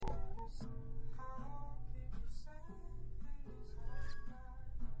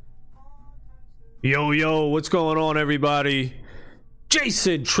Yo, what's going on, everybody?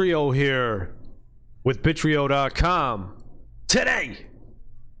 Jason Trio here with Bitrio.com. Today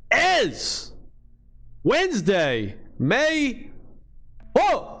is Wednesday, May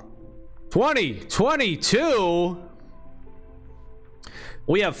 4th, 2022.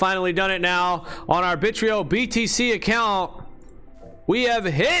 We have finally done it now on our Bitrio BTC account. We have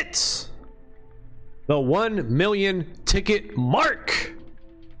hit the 1 million ticket mark.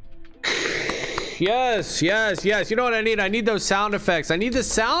 Yes. You know what I need? I need those sound effects. I need the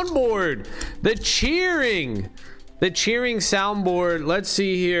soundboard. The cheering soundboard. Let's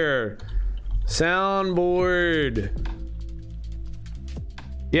see here. Soundboard.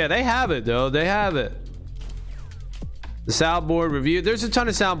 Yeah, they have it though. They have it. The soundboard review. There's a ton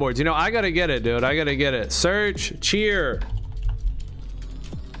of soundboards. You know, I gotta get it, dude. I gotta get it. Search, cheer.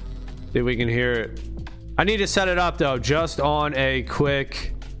 See if we can hear it. I need to set it up though, just on a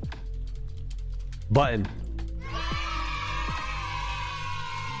quick button.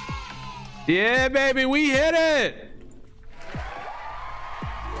 Yeah, baby, we hit it.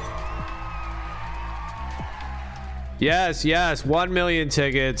 Yes, 1 million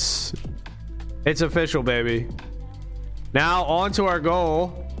tickets. It's official, baby. Now on to our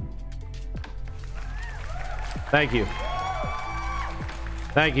goal. Thank you.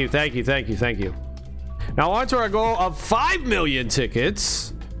 Now on to our goal of 5 million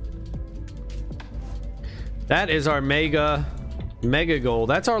tickets. That is our mega goal.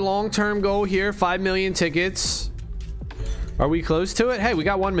 That's our long-term goal here. 5 million tickets. Are we close to it? Hey, we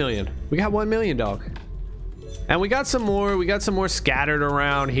got 1 million. We got 1 million, dog. And we got some more. We got some more scattered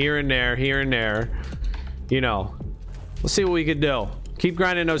around here and there. You know, let's see what we can do. Keep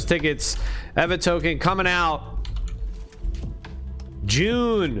grinding those tickets. EVA token coming out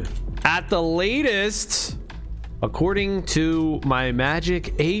June at the latest, according to my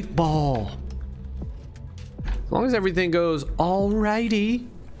Magic 8 Ball. As long as everything goes alrighty,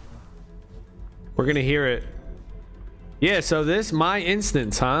 we're gonna hear it. Yeah, so this My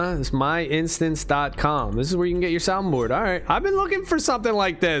Instance, huh? It's myinstance.com. This is where you can get your soundboard. All right, I've been looking for something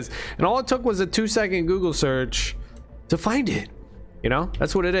like this, and all it took was a 2-second Google search to find it. You know,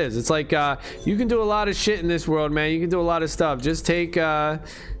 that's what it is. It's like you can do a lot of shit in this world, man. You can do a lot of stuff. Just take the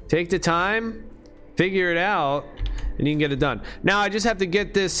time, figure it out, and you can get it done. Now I just have to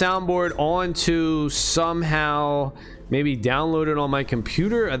get this soundboard onto somehow, maybe download it on my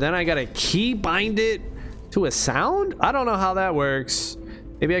computer, and then I gotta key bind it to a sound. I don't know how that works.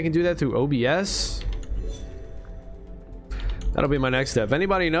 Maybe I can do that through OBS. That'll be my next step. If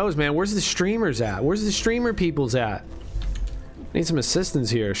anybody knows, man, where's the streamers at? Where's the streamer peoples at? Need some assistance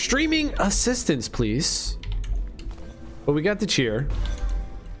here. Streaming assistance, please. But we got the cheer.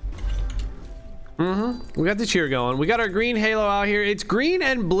 We got the cheer going. We got our green halo out here. It's green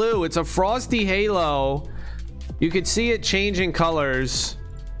and blue. It's a frosty halo. You could see it changing colors.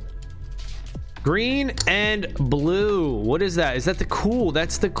 Green and blue. What is that? Is that the cool?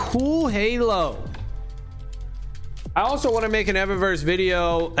 That's the cool halo. I also want to make an Eververse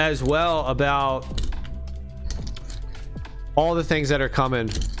video as well about all the things that are coming,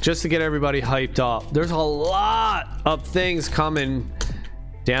 just to get everybody hyped up. There's a lot of things coming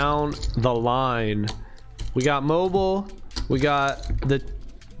down the line. We got mobile, we got the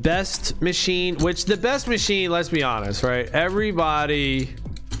best machine, which the best machine, let's be honest, right? Everybody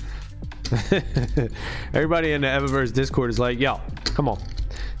in the Eververse Discord is like, yo, come on.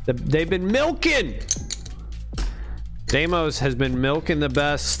 They've been milking. Deimos has been milking the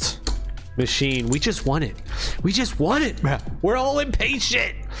best machine. We just want it, bro. We're all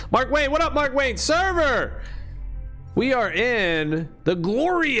impatient. Mark Wayne, what up, Mark Wayne? Server. We are in the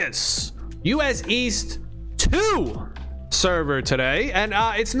glorious US East 2 server today, and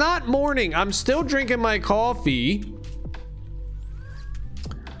it's not morning. I'm still drinking my coffee.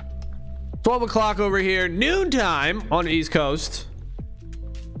 12 o'clock over here, noontime on the East Coast.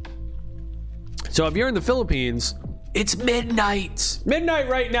 So if you're in the Philippines, it's midnight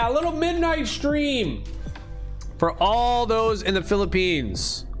right now. A little midnight stream for all those in the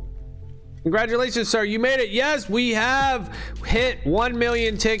Philippines. Congratulations, sir. You made it. Yes, we have hit 1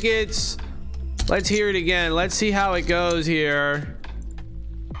 million tickets. Let's hear it again. Let's see how it goes here.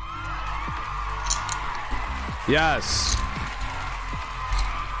 Yes.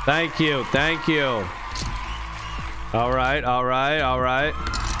 Thank you. All right.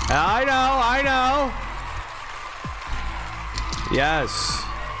 I know. Yes.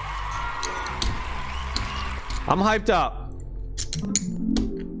 I'm hyped up.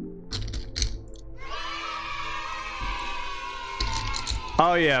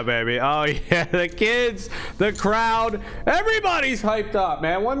 Oh yeah, baby. Oh yeah, the kids, the crowd, everybody's hyped up,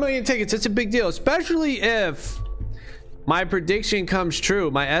 man. 1 million tickets, it's a big deal, especially if my prediction comes true,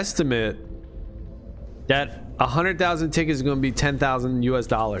 my estimate that 100,000 tickets is going to be 10,000 US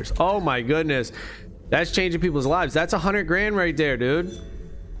dollars. Oh my goodness. That's changing people's lives. That's 100 grand right there, dude.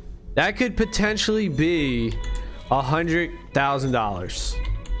 That could potentially be $100,000.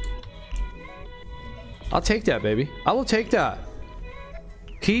 I'll take that, baby. I will take that.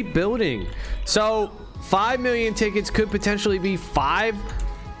 Keep building. So 5 million tickets could potentially be $500,000,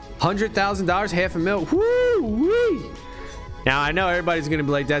 $500,000. Woo wee. Now I know everybody's gonna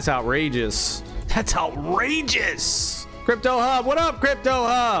be like, that's outrageous. That's outrageous. Crypto Hub, what up, Crypto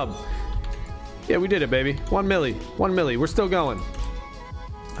Hub? Yeah, we did it, baby. 1 milli. 1 milli. We're still going.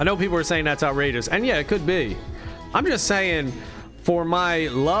 I know people are saying that's outrageous, and yeah, it could be. I'm just saying, for my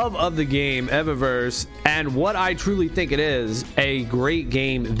love of the game, Evaverse, and what I truly think it is, a great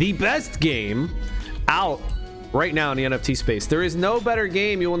game, the best game out right now in the NFT space. There is no better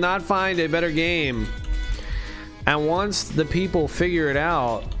game. You will not find a better game. And once the people figure it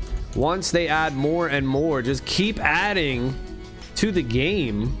out, once they add more and more, just keep adding to the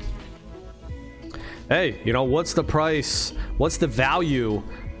game. Hey, you know, what's the price? What's the value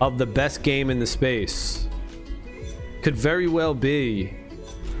of the best game in the space? Could very well be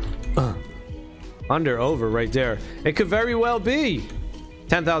under, over right there. It could very well be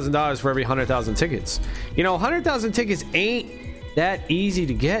 $10,000 for every 100,000 tickets. You know, 100,000 tickets ain't that easy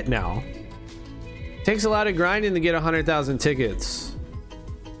to get now. Takes a lot of grinding to get 100,000 tickets.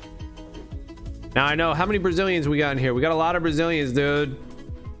 Now I know how many Brazilians we got in here. We got a lot of Brazilians, dude.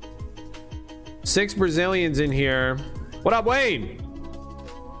 6 Brazilians in here. What up, Wayne?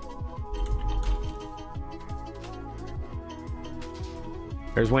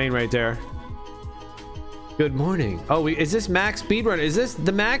 There's Wayne right there. Good morning. Oh, is this Max Speedrun? Is this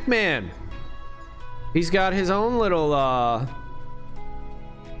the Mac Man? He's got his own little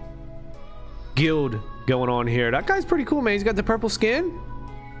guild going on here. That guy's pretty cool, man. He's got the purple skin.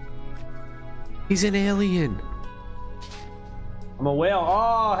 He's an alien. I'm a whale.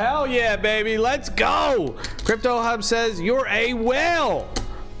 Oh, hell yeah, baby. Let's go. Crypto Hub says you're a whale.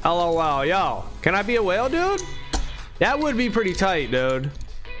 LOL, yo. Can I be a whale, dude? That would be pretty tight, dude.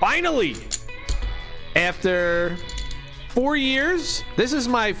 Finally. After 4 years, this is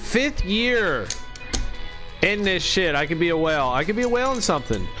my 5th year in this shit. I could be a whale. I could be a whale in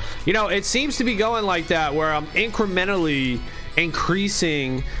something. You know, it seems to be going like that, where I'm incrementally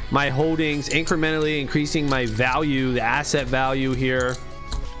increasing my holdings, incrementally increasing my value, the asset value here,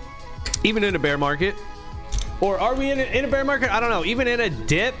 even in a bear market. Or are we in a bear market? I don't know. Even in a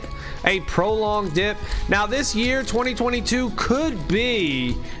dip, a prolonged dip. Now this year, 2022, could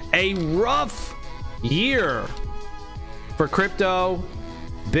be a rough year for crypto,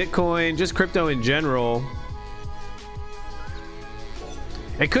 Bitcoin, just crypto in general.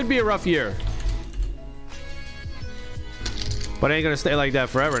 It could be a rough year, but it ain't gonna stay like that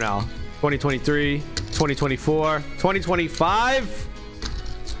forever now. 2023, 2024, 2025.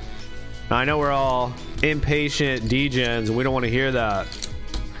 Now, I know we're all impatient degens and we don't want to hear that,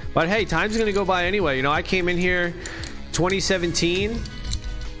 but hey, time's gonna go by anyway. You know, I came in here 2017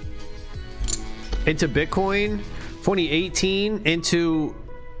 into Bitcoin, 2018 into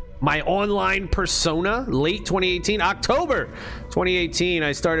my online persona. Late 2018, October 2018,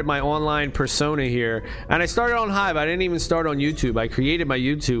 I started my online persona here, and I started on Hive. I didn't even start on YouTube. I created my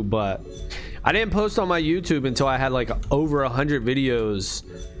YouTube, but I didn't post on my YouTube until I had like over 100 videos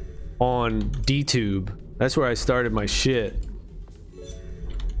on DTube. That's where I started my shit.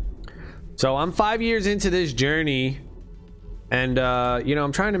 So I'm 5 years into this journey, and you know,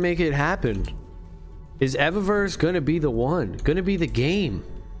 I'm trying to make it happen. Is Evaverse gonna be the one? Gonna be the game?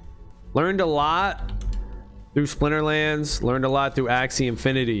 Learned a lot through Splinterlands, learned a lot through Axie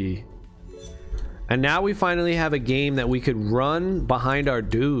Infinity, and now we finally have a game that we could run behind our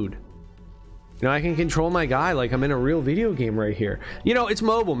dude. You know, I can control my guy like I'm in a real video game right here. You know, it's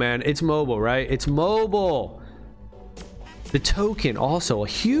mobile, man. It's mobile, right? It's mobile. The token also,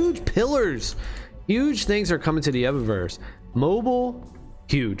 huge pillars, huge things are coming to the Evaverse. Mobile,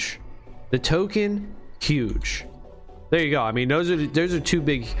 huge. The token, huge. There you go. I mean, those are 2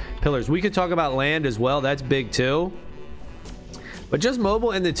 big pillars. We could talk about land as well. That's big too. But just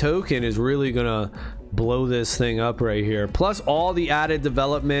mobile and the token is really gonna blow this thing up right here. Plus all the added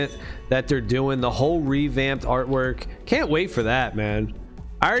development that they're doing, the whole revamped artwork. Can't wait for that, man.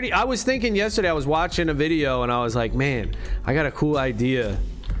 I was thinking yesterday, I was watching a video and I was like, man, I got a cool idea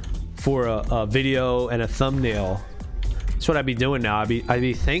for a video and a thumbnail. That's what I'd be doing now. I'd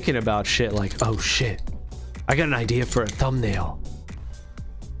be thinking about shit like, oh shit, I got an idea for a thumbnail.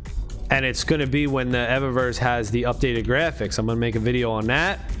 and it's gonna be when the Eververse has the updated graphics. I'm gonna make a video on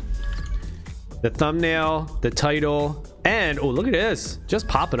that. The thumbnail, the title, and oh, look at this, just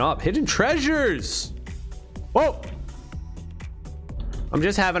popping up, hidden treasures. Whoa, I'm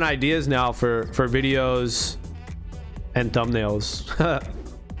just having ideas now for videos and thumbnails.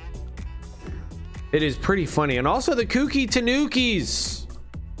 It is pretty funny. And also the Kooky Tanukis.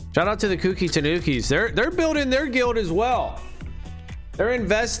 Shout out to the Kooky Tanukis. They're building their guild as well. They're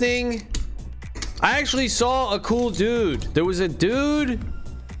investing. I actually saw a cool dude. There was a dude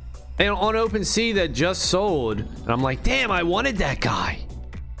on OpenSea that just sold, and I'm like, damn, I wanted that guy.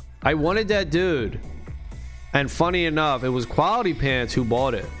 I wanted that dude. And funny enough, it was Quality Pants who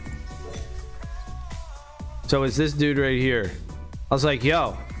bought it. So it's this dude right here. I was like,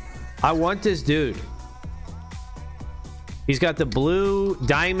 yo, I want this dude. He's got the blue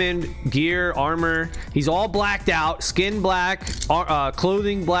diamond gear armor. He's all blacked out, skin black,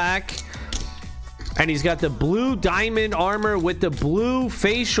 clothing black. And he's got the blue diamond armor with the blue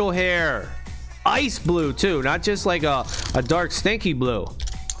facial hair. Ice blue too, not just like a dark stinky blue.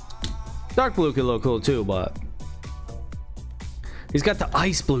 Dark blue could look cool too, but he's got the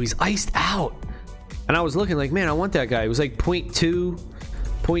ice blue. He's iced out. And I was looking like, man, I want that guy. It was like 0.2,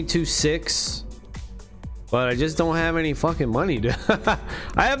 0.26. But I just don't have any fucking money, dude. I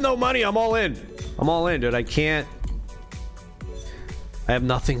have no money. I'm all in. I'm all in, dude. I can't. I have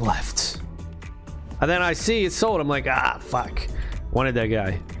nothing left. And then I see it's sold. I'm like, ah, fuck. Wanted that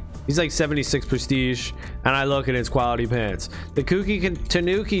guy. He's like 76 prestige. And I look at his Quality Pants. The Kooky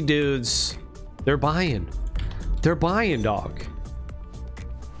Tanuki dudes, they're buying. They're buying, dog.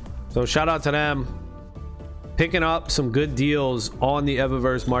 So shout out to them. Picking up some good deals on the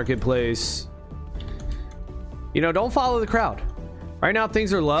Eververse marketplace. You know, don't follow the crowd. Right now,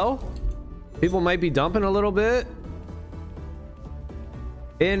 things are low. People might be dumping a little bit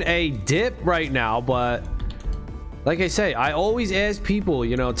in a dip right now, but like I say, I always ask people,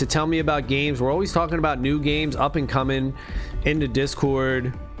 you know, to tell me about games. We're always talking about new games up and coming into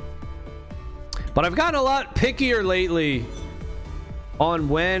Discord. But I've gotten a lot pickier lately on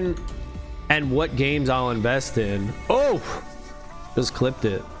when and what games I'll invest in. Oh, just clipped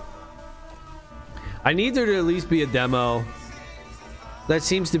it. I need there to at least be a demo. That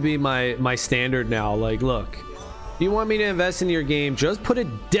seems to be my standard now. Like, look, if you want me to invest in your game, just put a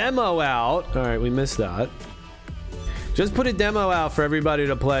demo out. All right, we missed that. Just put a demo out for everybody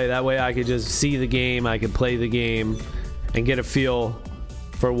to play. That way I could just see the game, I could play the game, and get a feel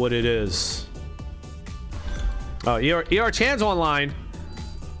for what it is. Oh, ER Chan's online.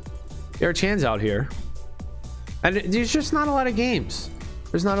 ER Chan's out here. And there's just not a lot of games.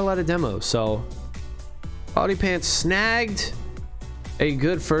 There's not a lot of demos, so Quality Pants snagged a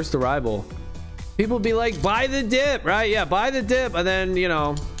good first arrival. People be like, buy the dip, right? Yeah, buy the dip. And then, you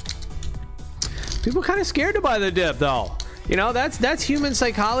know, people kind of scared to buy the dip, though. You know, that's human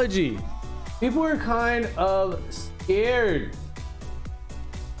psychology. People are kind of scared.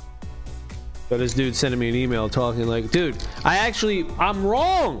 So this dude sending me an email talking like, dude, I'm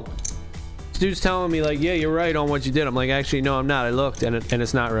wrong. This dude's telling me like, yeah, you're right on what you did. I'm like, actually, no, I'm not. I looked and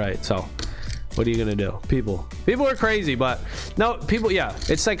it's not right. So what are you gonna do? People are crazy, but no, people, yeah,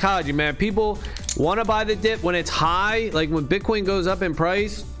 it's psychology, man. People want to buy the dip when it's high, like when Bitcoin goes up in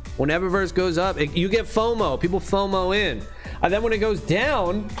price, when Eververse goes up, you get FOMO. People FOMO in, and then when it goes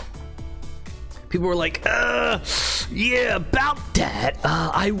down, people are like, yeah, about that.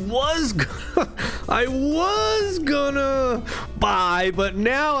 I was gonna buy, but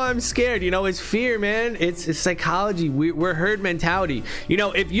now I'm scared. You know, it's fear, man. It's psychology. We're herd mentality. You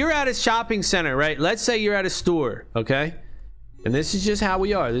know, if you're at a shopping center, right? Let's say you're at a store, okay? And this is just how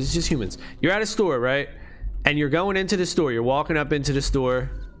we are. This is just humans. You're at a store, right? And you're going into the store. You're walking up into the store,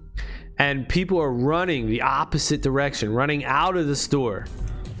 and people are running the opposite direction, running out of the store.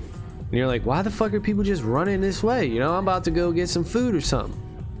 And you're like, why the fuck are people just running this way? You know, I'm about to go get some food or something.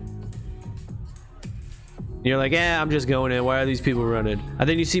 And you're like, yeah, I'm just going in. Why are these people running? And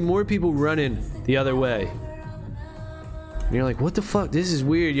then you see more people running the other way. And you're like, what the fuck? This is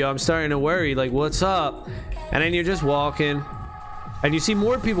weird, yo. I'm starting to worry. Like, what's up? And then you're just walking. And you see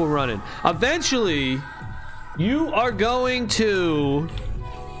more people running. Eventually, you are going to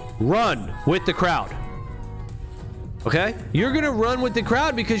run with the crowd. Okay, you're gonna run with the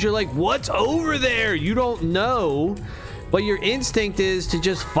crowd because you're like, what's over there? You don't know, but your instinct is to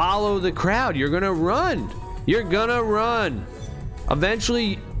just follow the crowd. You're gonna run.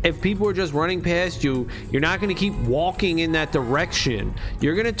 Eventually, if people are just running past you, you're not gonna keep walking in that direction.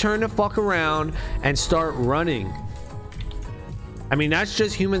 You're gonna turn the fuck around and start running. I mean, that's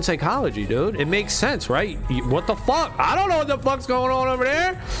just human psychology, dude. It makes sense, right? What the fuck? I don't know what the fuck's going on over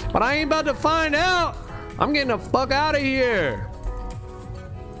there, but I ain't about to find out. I'm getting the fuck out of here.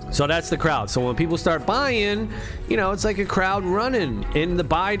 So that's the crowd. So when people start buying, you know, it's like a crowd running in the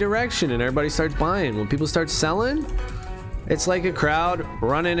buy direction and everybody starts buying. When people start selling, it's like a crowd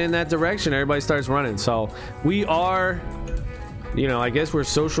running in that direction. Everybody starts running. So we are, you know, I guess we're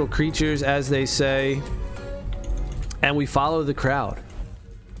social creatures, as they say, and we follow the crowd.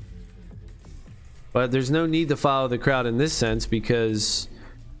 But there's no need to follow the crowd in this sense, because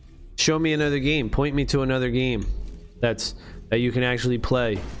show me another game. Point me to another game that you can actually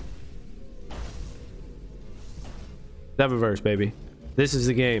play. Evaverse, baby. This is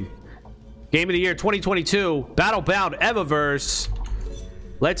the game. Game of the year 2022. Battlebound Evaverse.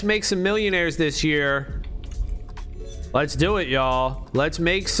 Let's make some millionaires this year. Let's do it, y'all. Let's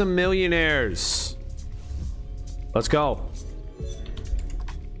make some millionaires. Let's go.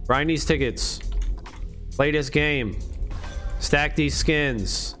 Grind these tickets. Play this game. Stack these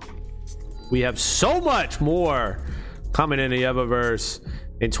skins. We have so much more coming in the Evaverse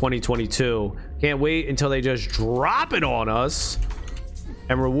in 2022. Can't wait until they just drop it on us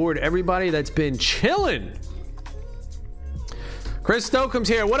and reward everybody that's been chilling. Chris Stokem's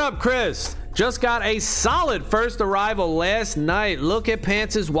here. What up, Chris? Just got a solid first arrival last night. Look at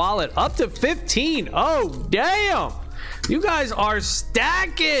Pants' wallet. Up to 15. Oh, damn. You guys are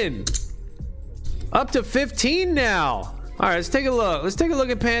stacking. Up to 15 now. All right, let's take a look. Let's take a look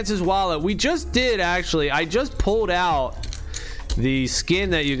at Pants' wallet. We just did, actually. I just pulled out the skin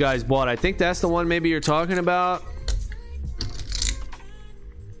that you guys bought. I think that's the one maybe you're talking about.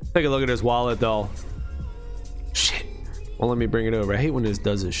 Take a look at his wallet, though. Shit. Well, let me bring it over. I hate when this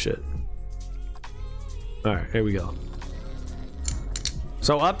does this shit. All right, here we go.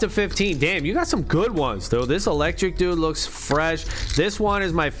 So up to 15. Damn, you got some good ones, though. This electric dude looks fresh. This one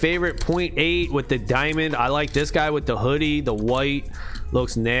is my favorite, 0.8 with the diamond. I like this guy with the hoodie. The white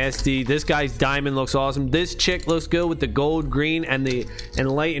looks nasty. This guy's diamond looks awesome. This chick looks good with the gold, green, and the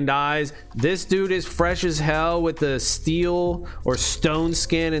enlightened eyes. This dude is fresh as hell with the steel or stone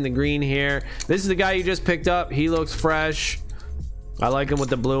skin and the green hair. This is the guy you just picked up. He looks fresh. I like him with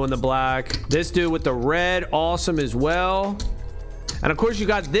the blue and the black. This dude with the red, awesome as well. And of course, you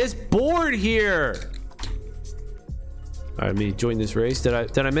got this board here. All right, let me join this race. Did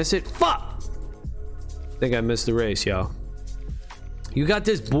I miss it? Fuck! I think I missed the race, y'all. You got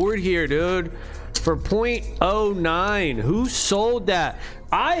this board here, dude, for 0.09. Who sold that?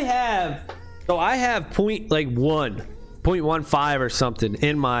 I have 0.15 or something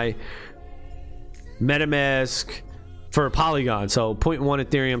in my MetaMask for Polygon. So 0.1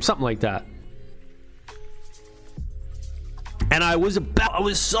 Ethereum, something like that. And I was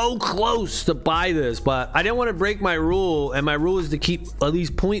so close to buy this, but I didn't want to break my rule, and my rule is to keep at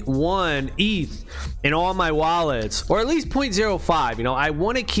least 0.1 ETH in all my wallets, or at least 0.05. You know, I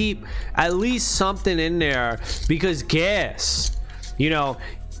want to keep at least something in there, because gas, you know,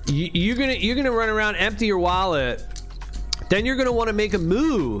 you're gonna run around empty your wallet. Then you're going to want to make a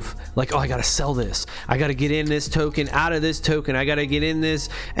move like, oh, I got to sell this. I got to get in this token out of this token. I got to get in this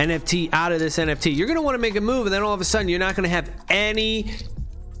NFT out of this NFT. You're going to want to make a move, and then all of a sudden you're not going to have any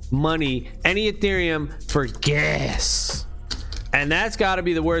money, any Ethereum for gas. And that's got to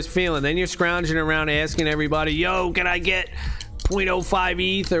be the worst feeling. Then you're scrounging around asking everybody, yo, can I get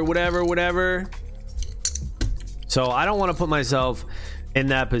 0.05 ETH or whatever. So I don't want to put myself in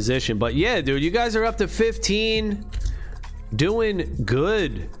that position. But yeah, dude, you guys are up to 15. Doing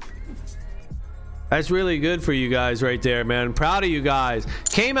good. That's really good for you guys right there, man. Proud of you guys.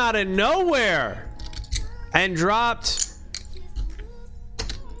 Came out of nowhere and dropped,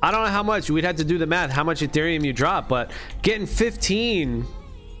 I don't know how much. We'd have to do the math, how much Ethereum you dropped, but getting 15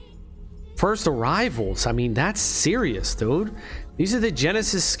 first arrivals. I mean, that's serious, dude. These are the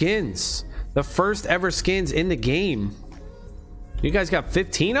Genesis skins, the first ever skins in the game. You guys got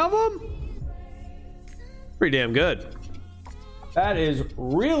 15 of them? Pretty damn good. That is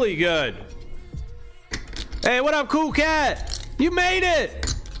really good. Hey, what up, Cool Cat? You made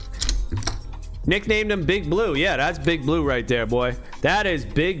it. Nicknamed him Big Blue. Yeah, that's Big Blue right there, boy. That is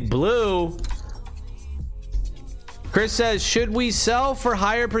Big Blue. Chris says, should we sell for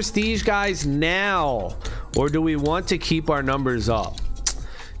higher prestige guys now, or do we want to keep our numbers up?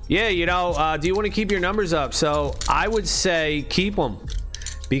 Yeah, you know, do you want to keep your numbers up? So I would say keep them,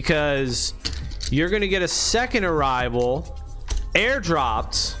 because you're going to get a second arrival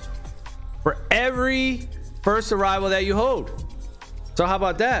airdropped for every first arrival that you hold. So how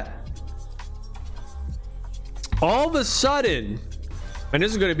about that? All of a sudden, and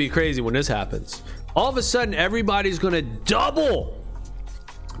this is going to be crazy when this happens, all of a sudden everybody's going to double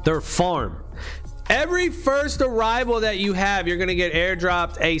their farm. Every first arrival that you have, you're going to get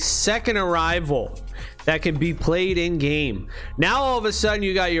airdropped a second arrival that can be played in game. Now all of a sudden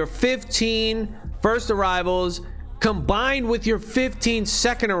you got your 15 first arrivals combined with your 15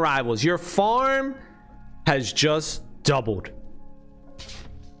 second arrivals. Your farm has just doubled.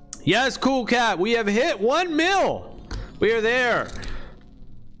 Yes, Cool Cat, we have hit 1 mil. We are there.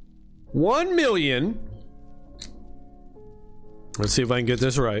 1 million. Let's see if I can get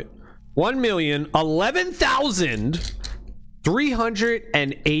this right.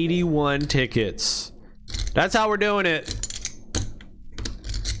 1,011,381 tickets. That's how we're doing it.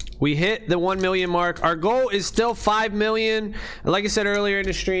 We hit the 1 million mark. Our goal is still 5 million. And like I said earlier in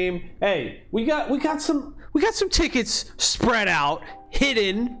the stream, hey, we got some tickets spread out,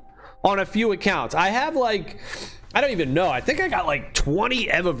 hidden on a few accounts. I have like, I don't even know. I think I got like 20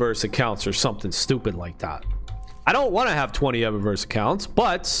 Eververse accounts or something stupid like that. I don't want to have 20 Eververse accounts,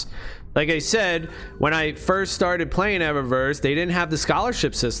 but like I said, when I first started playing Eververse, they didn't have the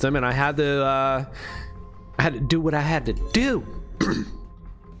scholarship system, and I had to do what I had to do.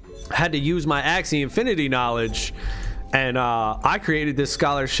 I had to use my Axie Infinity knowledge, and I created this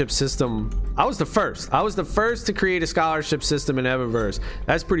scholarship system. I was the first to create a scholarship system in Eververse.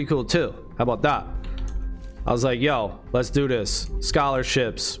 That's pretty cool too. How about that? I was like, yo, let's do this.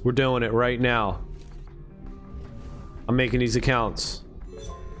 Scholarships, we're doing it right now. I'm making these accounts.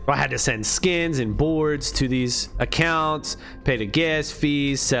 I had to send skins and boards to these accounts, pay the gas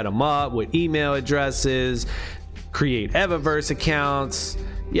fees, set them up with email addresses, create Eververse accounts,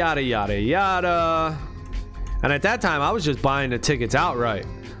 yada yada yada. And at that time I was just buying the tickets outright.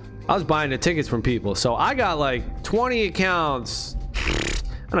 I was buying the tickets from people, so I got like 20 accounts.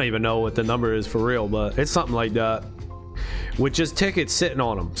 I don't even know what the number is for real, but it's something like that, with just tickets sitting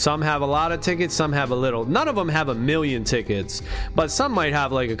on them. Some have a lot of tickets, some have a little. None of them have 1 million tickets, but some might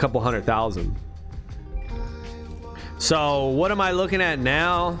have like a couple 100,000. So what am I looking at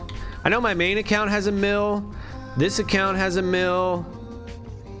now? I know my main account has 1 mil. This account has 1 mil.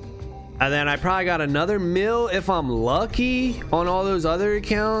 And then I probably got another 1 mil if I'm lucky on all those other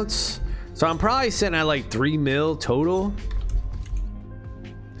accounts. So I'm probably sitting at like 3 mil total.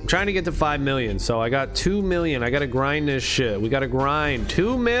 I'm trying to get to 5 million. So I got 2 million. I got to grind this shit. We got to grind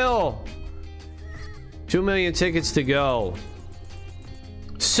 2 mil. 2 million tickets to go.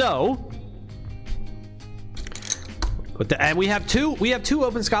 So, and we have two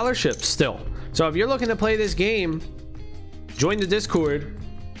open scholarships still. So if you're looking to play this game, join the Discord.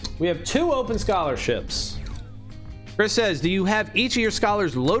 We have 2 open scholarships. Chris says, do you have each of your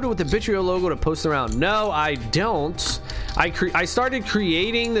scholars loaded with the Bitrio logo to post around? No, I don't. I started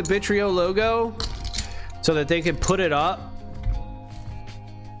creating the Bitrio logo so that they could put it up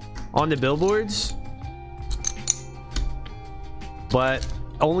on the billboards, but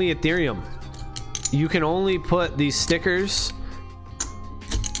only Ethereum. You can only put these stickers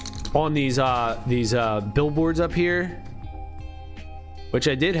on these billboards up here, which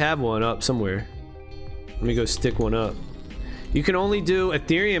I did have one up somewhere. Let me go stick one up. You can only do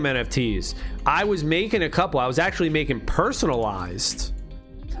Ethereum NFTs. I was making a couple. I was actually making personalized.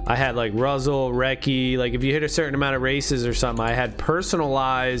 I had like Ruzzle, Reki. Like if you hit a certain amount of races or something, I had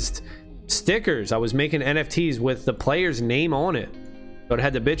personalized stickers. I was making NFTs with the player's name on it. So it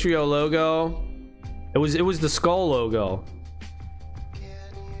had the Bitrio logo. It was the skull logo.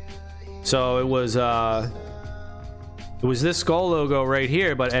 So it was this skull logo right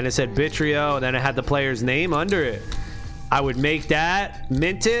here, and it said Bitrio, and then it had the player's name under it. I would make that,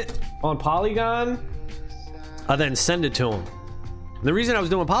 mint it on Polygon, and then send it to them. And the reason I was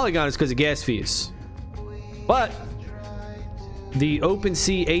doing Polygon is because of gas fees. But the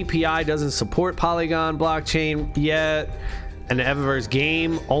OpenSea API doesn't support Polygon blockchain yet, and the Eververse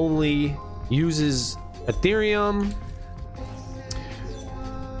game only uses Ethereum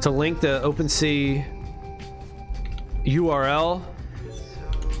to link the OpenSea URL,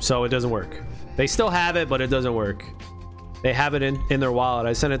 so it doesn't work. They still have it, but it doesn't work. They have it in their wallet.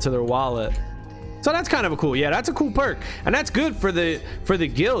 I sent it to their wallet, so that's kind of a cool. Yeah, that's a cool perk, and that's good for the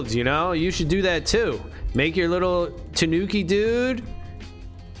guilds. You know, you should do that too. Make your little Tanuki dude,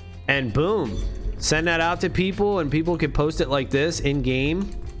 and boom, send that out to people, and people can post it like this in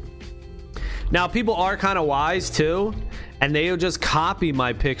game. Now, people are kind of wise too, and they'll just copy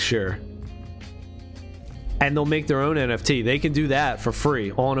my picture and they'll make their own NFT. They can do that for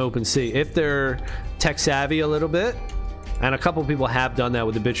free on OpenSea if they're tech savvy a little bit. And a couple people have done that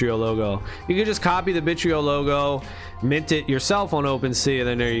with the Bitrio logo. You can just copy the Bitrio logo, mint it yourself on OpenSea, and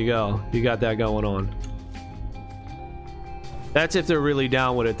then there you go. You got that going on. That's if they're really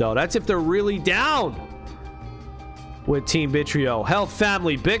down with it, though. That's if they're really down. with Team Bitrio. Health,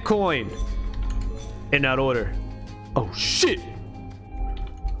 family, Bitcoin. In that order. Oh, shit.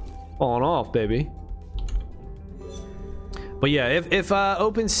 Falling off, baby. But yeah, if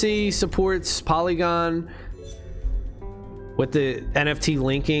OpenSea supports Polygon with the NFT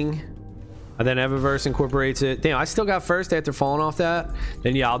linking, and then Eververse incorporates it. Damn, I still got first after falling off that.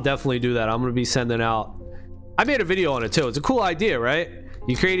 Then yeah, I'll definitely do that. I'm gonna be sending out. I made a video on it too. It's a cool idea, right?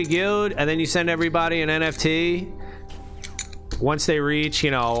 You create a guild and then you send everybody an NFT once they reach, you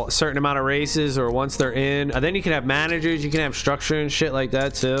know, a certain amount of races, or once they're in. And then you can have managers, you can have structure and shit like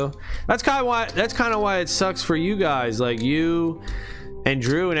that too. That's kind of why it sucks for you guys, like you and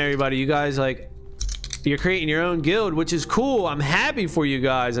Drew and everybody. You guys, like, you're creating your own guild, which is cool. I'm happy for you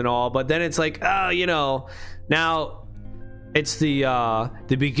guys and all, but then it's like, you know, now it's the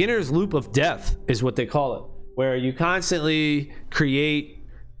beginner's loop of death is what they call it, where you constantly create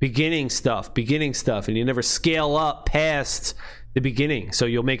beginning stuff, and you never scale up past the beginning. So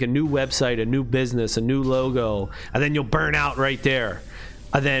you'll make a new website, a new business, a new logo, and then you'll burn out right there.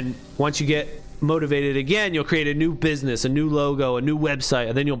 And then once you get motivated again, you'll create a new business, a new logo, a new website,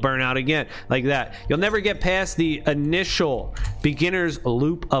 and then you'll burn out again, like that. You'll never get past the initial beginner's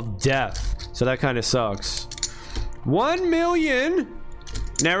loop of death. So that kind of sucks. 1 million.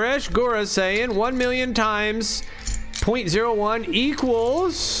 Naresh Gora saying 1 million times 0.01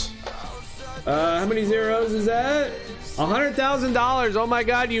 equals how many zeros is that? $100,000. Oh my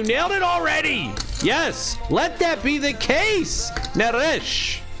god, you nailed it already. Yes, let that be the case,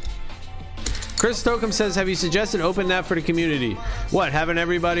 Naresh. Chris Stokeham says, have you suggested OpenNet for the community? What, having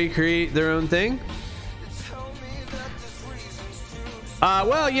everybody create their own thing?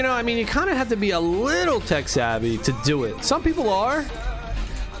 Well, you know, I mean, you kind of have to be a little tech savvy to do it. Some people are,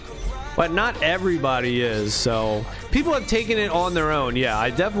 but not everybody is. So people have taken it on their own. Yeah, I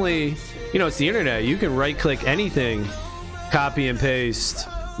definitely, you know, it's the internet. You can right click anything, copy and paste,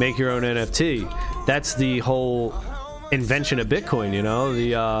 make your own NFT. That's the whole invention of Bitcoin, you know,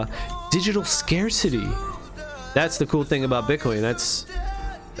 the digital scarcity. That's the cool thing about Bitcoin.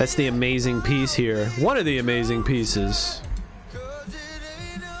 That's the amazing piece here. One of the amazing pieces.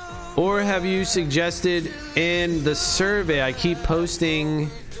 Or have you suggested in the survey, I keep posting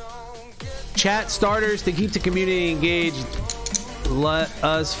chat starters to keep the community engaged. Let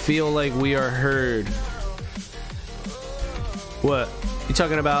us feel like we are heard. What? You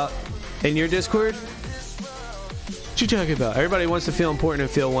talking about in your Discord? What you talking about? Everybody wants to feel important and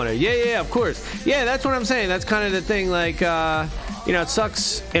feel wanted. Yeah, of course. Yeah, that's what I'm saying. That's kind of the thing. Like, you know, it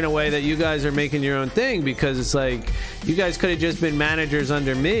sucks in a way that you guys are making your own thing, because it's like you guys could have just been managers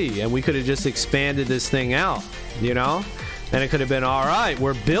under me and we could have just expanded this thing out, you know? And it could have been, all right,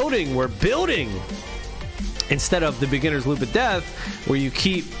 we're building. Instead of the beginner's loop of death, where you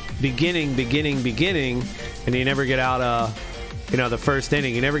keep beginning, and you never get out of, you know, the first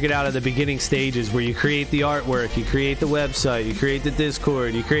inning. You never get out of the beginning stages where you create the artwork, you create the website, you create the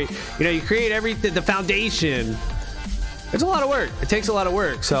Discord, you create everything, the foundation. It's a lot of work. It takes a lot of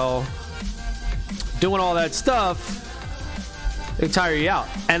work. So doing all that stuff, it'll tire you out.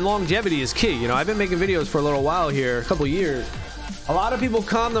 And longevity is key. You know, I've been making videos for a little while here, a couple years. A lot of people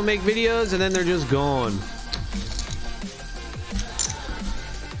come, they'll make videos, and then they're just gone.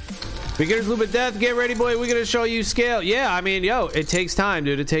 Beginner's loop of death, get ready, boy. We're gonna show you scale. Yeah, I mean, yo, it takes time,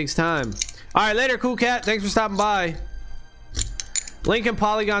 dude. It takes time. All right, later, cool cat. Thanks for stopping by. Linking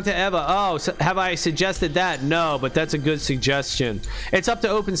Polygon to Eva. Oh, so have I suggested that? No, but that's a good suggestion. It's up to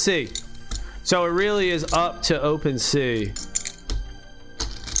OpenSea. So it really is up to OpenSea.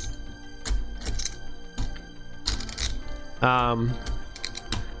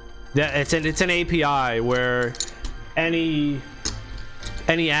 Yeah, it's an API where any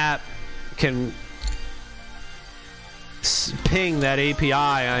app can ping that API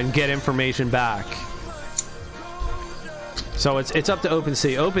and get information back. So it's up to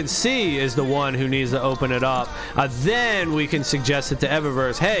OpenSea. OpenSea is the one who needs to open it up. Then we can suggest it to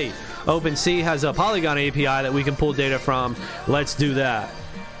Eververse. Hey, OpenSea has a Polygon API that we can pull data from. Let's do that.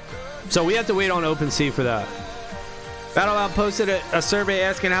 So we have to wait on OpenSea for that. BattleBound posted a survey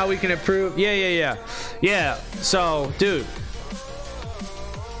asking how we can improve. Yeah. So, dude,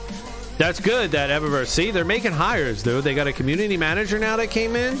 that's good that Eververse. See, they're making hires, dude. They got a community manager now that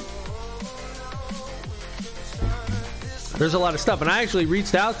came in. There's a lot of stuff. And I actually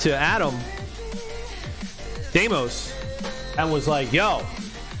reached out to Adam Damos and was like, yo,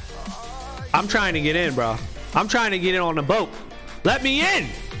 I'm trying to get in, bro. I'm trying to get in on the boat. Let me in.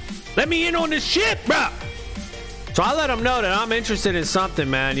 Let me in on the ship, bro. So I let him know that I'm interested in something,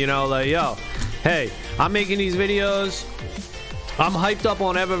 man. You know, like, yo, hey, I'm making these videos. I'm hyped up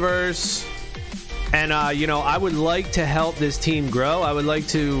on Eververse. And you know, I would like to help this team grow. I would like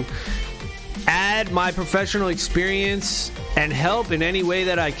to add my professional experience and help in any way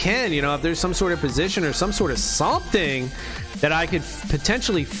that I can. You know, if there's some sort of position or some sort of something that I could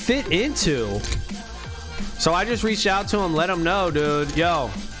potentially fit into. So I just reached out to him, let him know, dude, yo,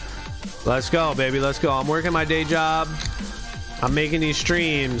 let's go, baby, let's go. I'm working my day job. I'm making these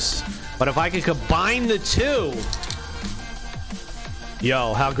streams. But if I could combine the two,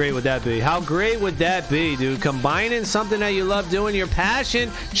 yo, how great would that be? How great would that be, dude? Combining something that you love doing, your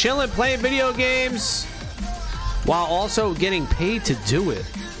passion, chilling, playing video games, while also getting paid to do it.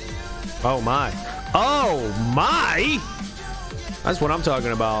 Oh my. Oh my! That's what I'm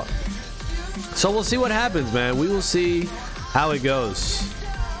talking about. So we'll see what happens, man. We will see how it goes.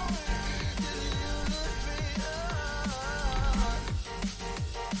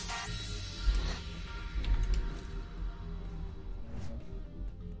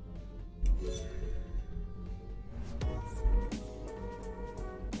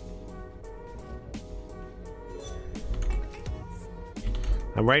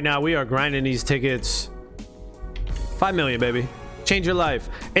 And right now we are grinding these tickets. 5 million, baby. Change your life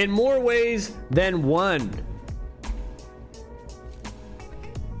in more ways than one.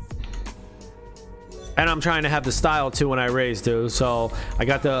 And I'm trying to have the style too when I raise, dude. So I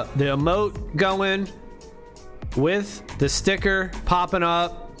got the emote going with the sticker popping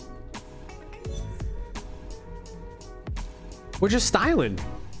up. We're just styling.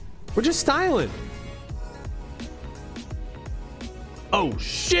 We're just styling. Oh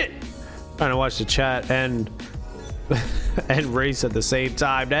shit! Trying to watch the chat and race at the same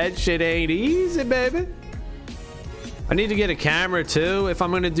time. That shit ain't easy, baby. I need to get a camera too. If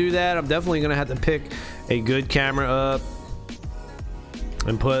I'm gonna do that, I'm definitely gonna have to pick a good camera up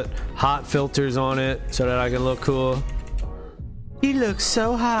and put hot filters on it so that I can look cool. He looks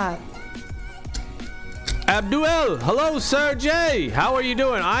so hot. Abdul, hello, Sir J. How are you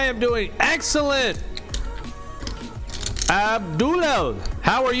doing? I am doing excellent. Abdullah,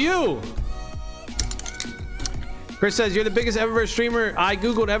 how are you? Chris says, you're the biggest Eververse streamer. I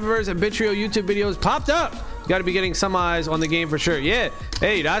googled Eververse and Bitrio YouTube videos popped up. You got to be getting some eyes on the game for sure. Yeah,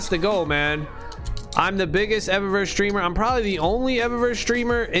 hey, that's the goal, man. I'm the biggest Eververse streamer. I'm probably the only Eververse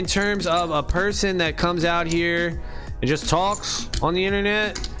streamer in terms of a person that comes out here and just talks on the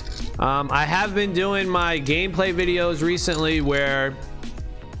internet. I have been doing my gameplay videos recently where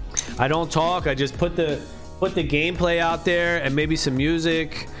I don't talk. I just put the gameplay out there and maybe some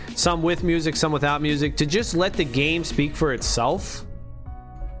music, some with music, some without music, to just let the game speak for itself.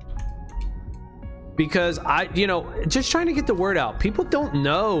 Because you know, just trying to get the word out. People don't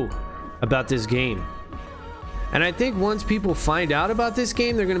know about this game. And I think once people find out about this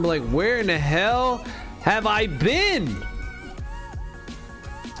game, they're gonna be like, where in the hell have I been?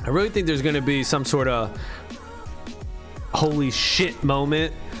 I really think there's gonna be some sort of holy shit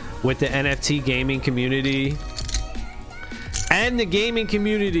moment with the NFT gaming community and the gaming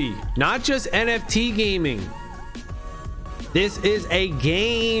community, not just NFT gaming. This is a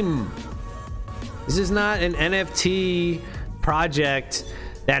game. This is not an NFT project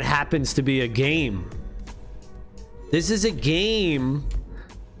that happens to be a game. This is a game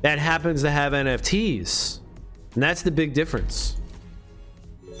that happens to have NFTs. And that's the big difference.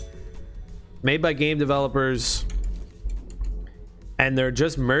 Made by game developers. And they're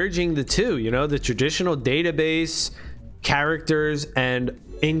just merging the two, you know, the traditional database, characters, and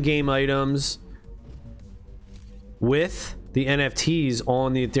in-game items with the NFTs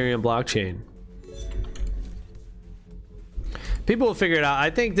on the Ethereum blockchain. People will figure it out. I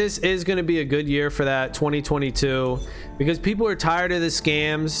think this is going to be a good year for that, 2022, because people are tired of the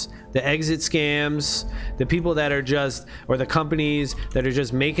scams, the exit scams, the people that are just, or the companies that are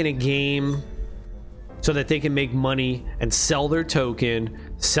just making a game so that they can make money and sell their token,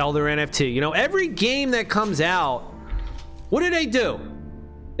 sell their NFT. You know, every game that comes out, what do?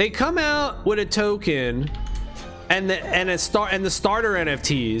 They come out with a token and the starter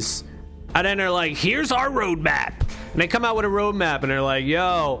NFTs, and then they're like, here's our roadmap. And they come out with a roadmap and they're like,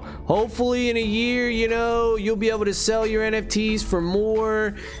 yo, hopefully in a year, you know, you'll be able to sell your NFTs for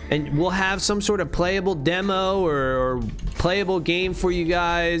more, and we'll have some sort of playable demo or playable game for you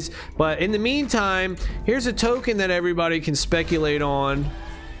guys. But in the meantime, here's a token that everybody can speculate on.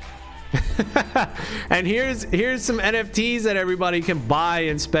 And here's some NFTs that everybody can buy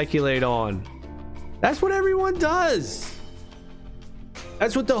and speculate on. That's what everyone does.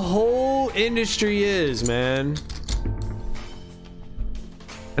 That's what the whole industry is, man.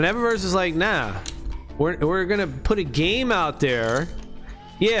 And Eververse is like, nah, we're gonna put a game out there.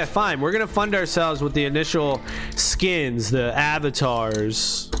 Yeah, fine, we're gonna fund ourselves with the initial skins, the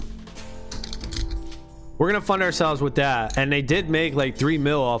avatars. We're gonna fund ourselves with that. And they did make like 3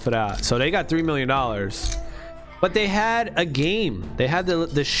 mil off of that, so they got $3 million. But they had a game. They had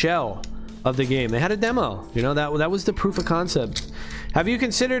the shell of the game. They had a demo. You know, that was the proof of concept. Have you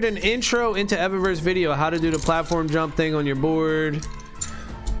considered an intro into Eververse video? How to do the platform jump thing on your board?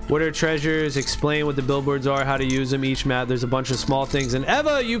 What are treasures? Explain what the billboards are, how to use them, each map. There's a bunch of small things in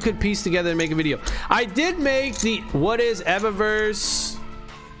Eva you could piece together and make a video. I did make the what is Eververse.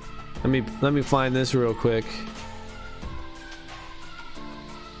 Let me find this real quick.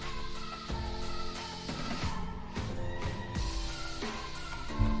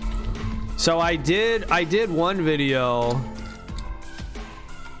 So I did one video.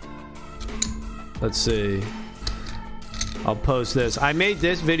 Let's see. I'll post this. I made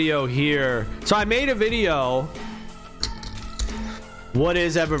this video here. So I made a video. What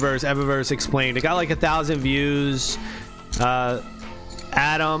is Eververse? Eververse explained. It got like 1,000 views.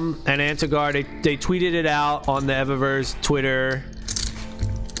 Adam and Antigar, they tweeted it out on the Eververse Twitter.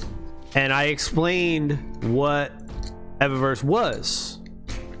 And I explained what Eververse was.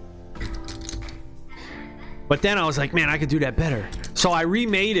 But then I was like, man, I could do that better. So I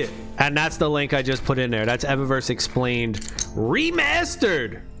remade it. And that's the link I just put in there. That's Eververse Explained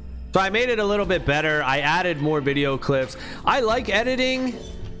Remastered. So I made it a little bit better. I added more video clips. I like editing.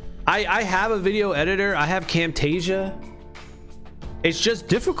 I have a video editor. I have Camtasia. It's just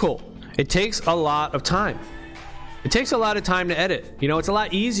difficult. It takes a lot of time. It takes a lot of time to edit. You know, it's a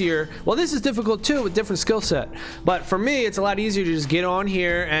lot easier. Well, this is difficult too with different skill set. But for me, it's a lot easier to just get on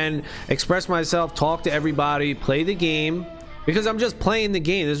here and express myself, talk to everybody, play the game. Because I'm just playing the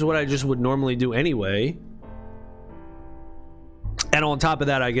game. This is what I just would normally do anyway. And on top of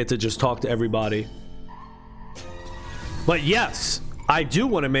that, I get to just talk to everybody. But yes, I do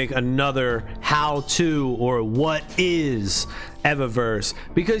want to make another how-to or what is Eververse.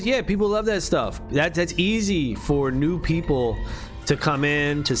 Because yeah, people love that stuff. That's easy for new people to come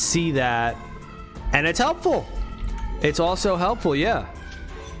in, to see that. And it's helpful. It's also helpful, yeah.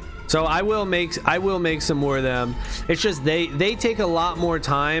 So I will make some more of them. It's just they take a lot more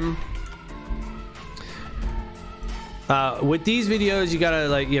time. With these videos, you gotta,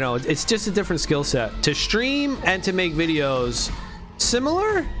 like, you know, it's just a different skill set to stream and to make videos.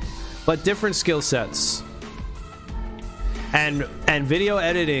 Similar, but different skill sets. And video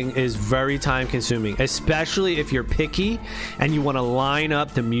editing is very time consuming, especially if you're picky and you want to line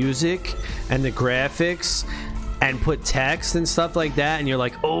up the music and the graphics and put text and stuff like that, and you're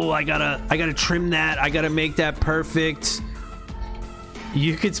like, oh, I gotta trim that, I gotta make that perfect.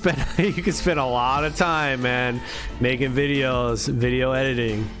 You could spend a lot of time, man, making videos, video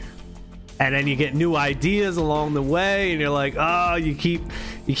editing. And then you get new ideas along the way, and you're like, oh, you keep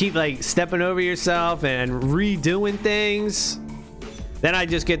like stepping over yourself and redoing things. Then I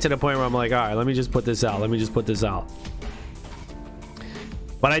just get to the point where I'm like, all right, let me just put this out.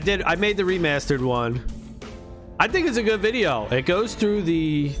 But I made the remastered one. I think it's a good video. It goes through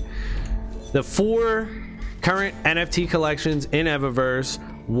the 4 current NFT collections in Eververse,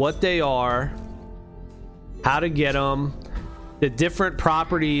 what they are, how to get them, the different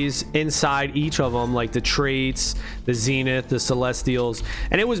properties inside each of them, like the traits, the Zenith, the Celestials.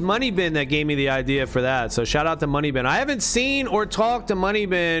 And it was Moneybin that gave me the idea for that. So shout out to Moneybin. I haven't seen or talked to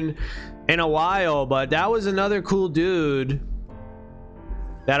Moneybin in a while, but that was another cool dude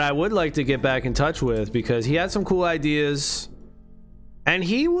that I would like to get back in touch with, because he had some cool ideas. And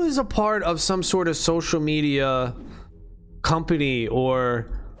he was a part of some sort of social media company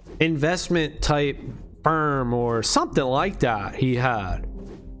or investment type firm or something like that he had.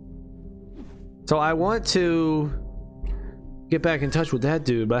 So I want to get back in touch with that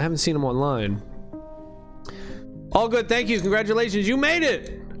dude, but I haven't seen him online. All good, thank you, congratulations, you made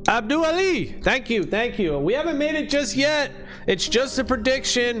it, Abdul Ali. Thank you. We haven't made it just yet. It's just a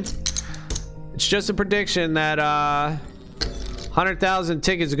prediction. That 100,000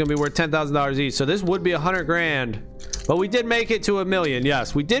 tickets are gonna be worth $10,000 each. So this would be 100 grand, but we did make it to 1 million.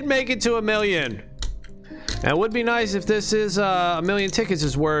 Yes, we did make it to 1 million. And it would be nice if this is 1 million tickets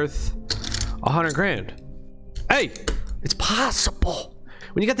is worth 100 grand. Hey, it's possible.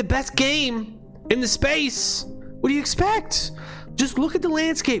 When you got the best game in the space, what do you expect? Just look at the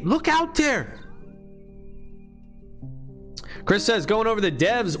landscape. Look out there. Chris says going over the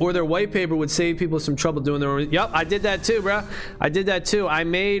devs or their white paper would save people some trouble doing their own. Yep, I did that too, bro. I did that too. I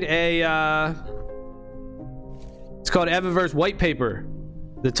made a it's called Eververse white paper,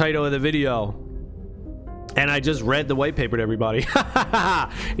 the title of the video. And I just read the white paper to everybody.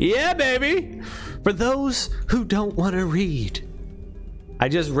 Yeah, baby. For those who don't want to read, I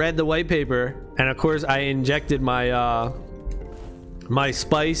just read the white paper, and of course I injected my my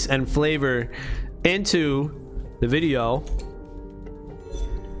spice and flavor into the video.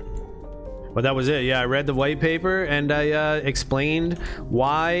 But that was it. Yeah, I read the white paper and I explained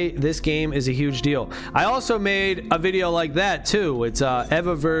why this game is a huge deal. I also made a video like that too. It's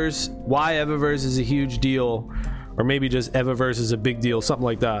Evaverse, why Evaverse is a huge deal, or maybe just Evaverse is a big deal, something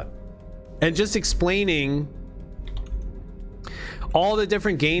like that. And just explaining all the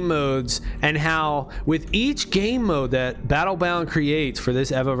different game modes and how with each game mode that Battlebound creates for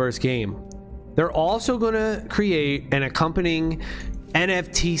this Evaverse game, they're also going to create an accompanying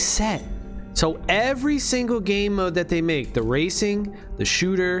NFT set. So every single game mode that they make, the racing, the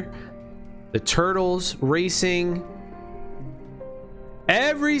shooter, the turtles racing,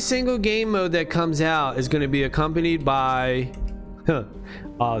 every single game mode that comes out is going to be accompanied by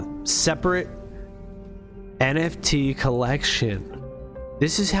a separate NFT collection.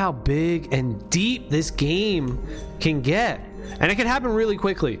 This is how big and deep this game can get. And it can happen really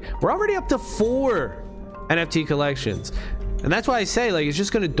quickly. We're already up to 4 NFT collections. And that's why I say, like, it's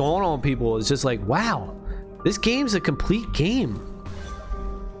just going to dawn on people. It's just like, wow, this game's a complete game.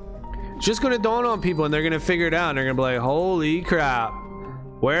 It's just going to dawn on people and they're going to figure it out. And they're going to be like, holy crap,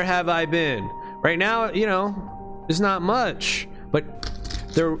 where have I been? Right now, you know, there's not much. But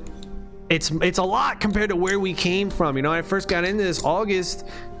it's a lot compared to where we came from. You know, when I first got into this August,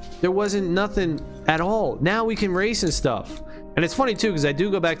 there wasn't nothing at all. Now we can race and stuff. And it's funny too, because I do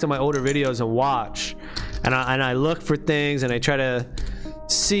go back to my older videos and watch, and I look for things and I try to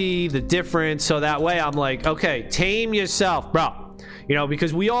see the difference, so that way I'm like, okay, tame yourself, bro. You know,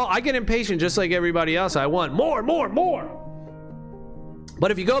 because I get impatient just like everybody else. I want more.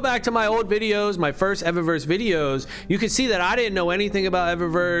 But if you go back to my old videos, my first Evaverse videos, you can see that I didn't know anything about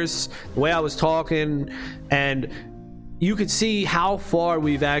Evaverse, the way I was talking, and you could see how far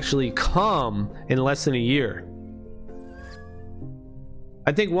we've actually come in less than a year.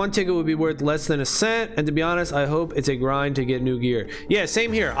 I think one ticket would be worth less than a cent, and to be honest, I hope it's a grind to get new gear. Yeah,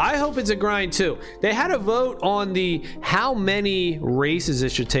 same here. I hope it's a grind too. They had a vote on the how many races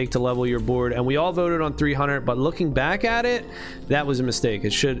it should take to level your board, and we all voted on 300, but looking back at it, that was a mistake.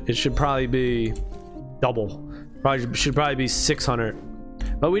 It should probably be double. Should probably be 600.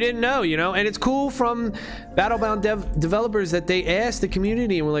 But we didn't know, you know, and it's cool from Battlebound developers that they asked the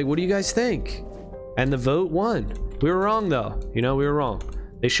community and were like, what do you guys think? And the vote won. We were wrong though. You know, we were wrong.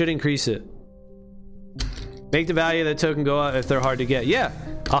 They should increase it. Make the value of the token go up if they're hard to get. Yeah,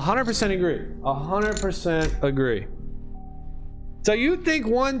 100% agree. 100% agree. So you think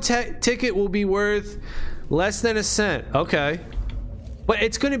one ticket will be worth less than a cent? Okay. But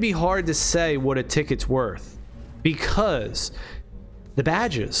it's going to be hard to say what a ticket's worth because the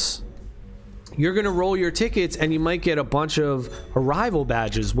badges. You're going to roll your tickets and you might get a bunch of arrival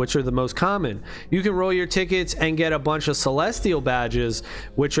badges, which are the most common. You can roll your tickets and get a bunch of celestial badges,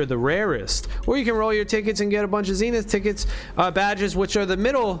 which are the rarest. Or you can roll your tickets and get a bunch of zenith tickets badges, which are the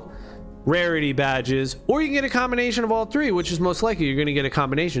middle rarity badges. Or you can get a combination of all three, which is most likely you're going to get a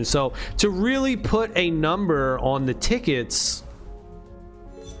combination. So to really put a number on the tickets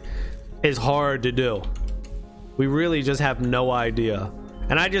is hard to do. We really just have no idea.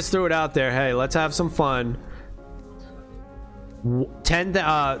 And I just threw it out there. Hey, let's have some fun.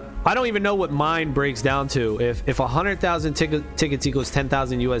 I don't even know what mine breaks down to. If 100,000 tickets equals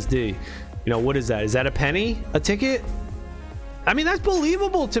 10,000 USD, you know, what is that? Is that a penny a ticket? I mean, that's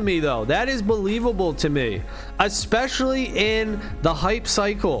believable to me, though. That is believable to me, especially in the hype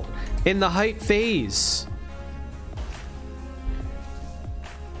cycle, in the hype phase.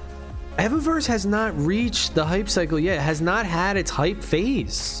 Evaverse has not reached the hype cycle yet. It has not had its hype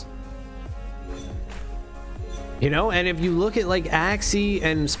phase. You know, and if you look at like Axie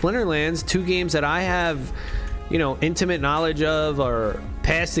and Splinterlands, 2 games that I have, you know, intimate knowledge of or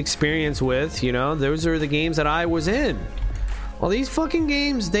past experience with, you know, those are the games that I was in. Well, these fucking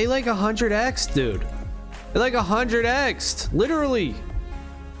games, they like 100x, dude. They're like 100x, literally.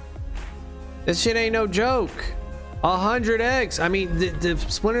 This shit ain't no joke. 100x. I mean, the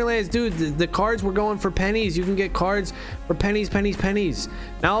Splinterlands, dude, the cards were going for pennies. You can get cards for pennies.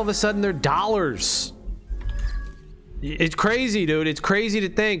 Now all of a sudden they're dollars. It's crazy, dude. It's crazy to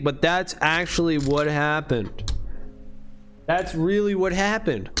think, but that's actually what happened. That's really what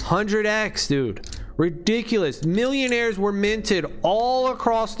happened. 100x, dude. Ridiculous. Millionaires were minted all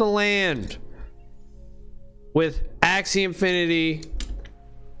across the land with Axie Infinity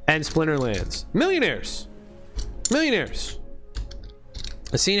and Splinterlands. Millionaires.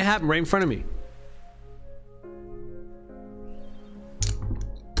 I've seen it happen right in front of me.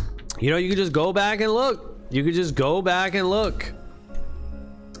 You know, you could just go back and look.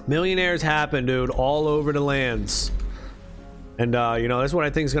 Millionaires happen, dude, all over the lands. And, you know, that's what I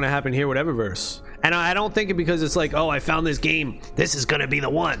think is going to happen here with Evaverse. And I don't think it because it's like, oh, I found this game, this is gonna be the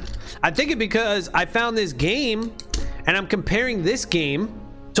one. I think it because I found this game and I'm comparing this game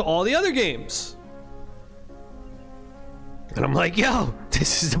to all the other games. And I'm like, yo,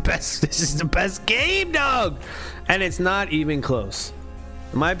 this is the best game, dog. And it's not even close.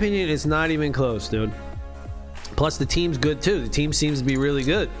 In my opinion, it's not even close, dude. Plus the team's good too. The team seems to be really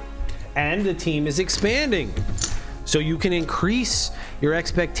good. And the team is expanding. So you can increase your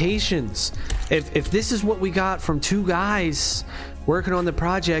expectations. If this is what we got from two guys working on the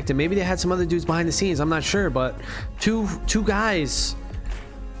project, and maybe they had some other dudes behind the scenes, I'm not sure, but two guys,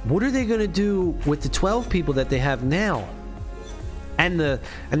 what are they gonna do with the 12 people that they have now? And the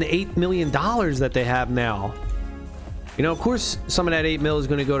 $8 million that they have now? You know, of course, some of that $8 million is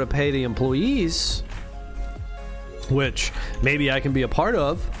going to go to pay the employees, which maybe I can be a part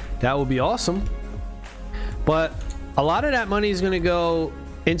of. That would be awesome. But a lot of that money is going to go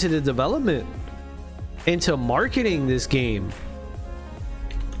into the development, into marketing this game.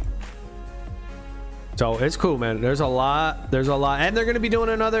 So it's cool, man. There's a lot. And they're going to be doing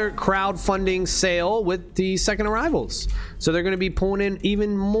another crowdfunding sale with the Second Arrivals. So they're going to be pulling in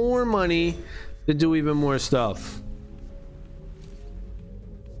even more money to do even more stuff.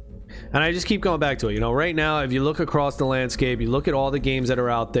 And I just keep going back to it. You know, right now, if you look across the landscape, you look at all the games that are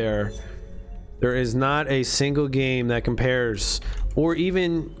out there, there is not a single game that compares or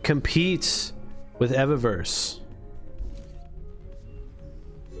even competes with Eververse.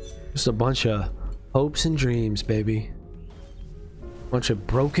 Just a bunch of hopes and dreams, baby. Bunch of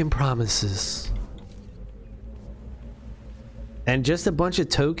broken promises. And just a bunch of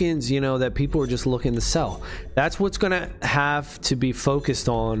tokens, you know, that people are just looking to sell. That's what's going to have to be focused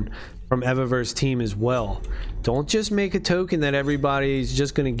on from Eververse team as well. Don't just make a token that everybody's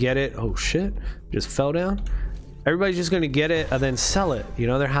just going to get it. Oh shit, just fell down. Everybody's just going to get it and then sell it. You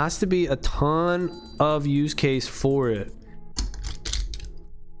know, there has to be a ton of use case for it.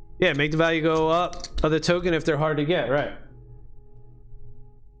 Yeah, make the value go up of the token if they're hard to get, right?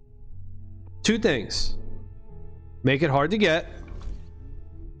 Two things. Make it hard to get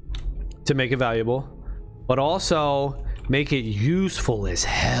to make it valuable, but also make it useful as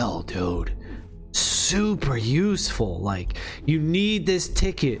hell, dude. Super useful. Like, you need this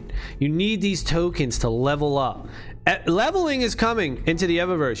ticket. You need these tokens to level up. Leveling is coming into the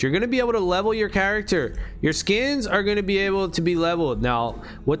Eververse. You're going to be able to level your character. Your skins are going to be able to be leveled. Now,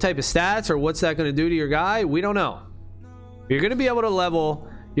 what type of stats or what's that going to do to your guy? We don't know. You're going to be able to level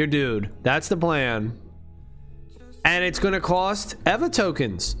your dude. That's the plan. And it's going to cost EVA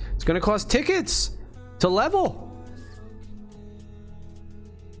tokens. It's going to cost tickets to level.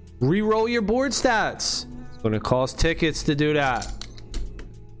 Reroll your board stats. It's going to cost tickets to do that.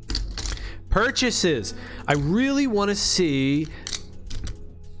 Purchases. I really want to see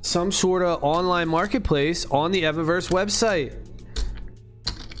some sort of online marketplace on the Eververse website.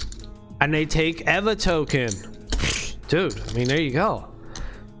 And they take EVA token. Dude, I mean, there you go.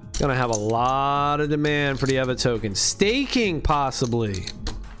 Gonna have a lot of demand for the EVA token. Staking, possibly.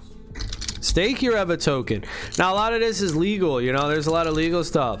 Stake your EVA token. Now, a lot of this is legal. You know, there's a lot of legal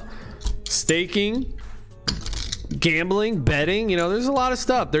stuff. Staking, gambling, betting. You know, there's a lot of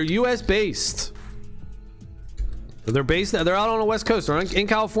stuff. They're U.S. based. They're out on the West Coast. They're in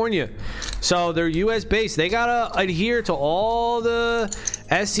California. So they're U.S. based. They gotta adhere to all the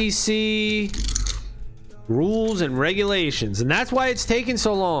SEC rules and regulations, and that's why it's taken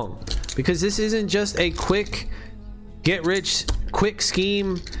so long, because this isn't just a quick get rich quick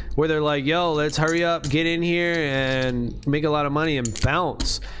scheme where they're like, yo, let's hurry up, get in here and make a lot of money and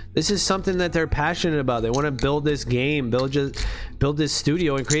bounce. This is something that they're passionate about. They want to build this game, build this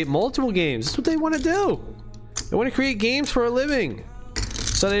studio and create multiple games. That's what they want to do. They want to create games for a living,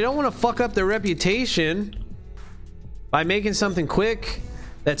 so they don't want to fuck up their reputation by making something quick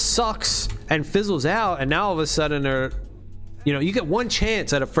that sucks and fizzles out, and now all of a sudden they're, you know, you get one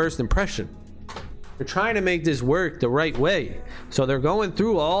chance at a first impression. They're trying to make this work the right way, so they're going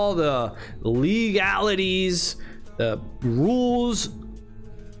through all the legalities, the rules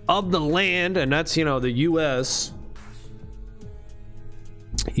of the land, and that's, you know, the US.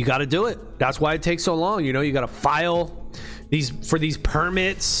 You got to do it. That's why it takes so long. You know, you got to file these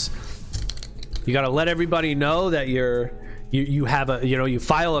permits. You got to let everybody know that you have a, you know, you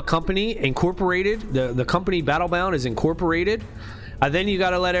file a company incorporated. The company Battlebound is incorporated. Then you got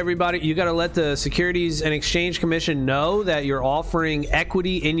to let everybody, you got to let the Securities and Exchange Commission know that you're offering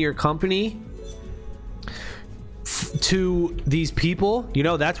equity in your company to these people. You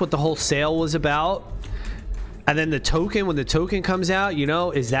know, that's what the whole sale was about. And then the token, when the token comes out, you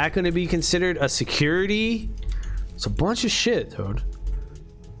know, is that going to be considered a security? It's a bunch of shit, dude.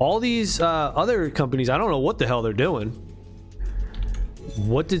 All these other companies, I don't know what the hell they're doing.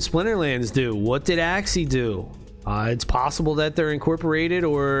 What did Splinterlands do? What did Axie do? It's possible that they're incorporated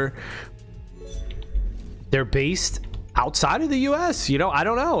or they're based outside of the US. You know, I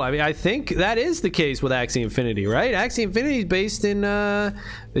don't know. I mean, I think that is the case with Axie Infinity, right? Axie Infinity is based in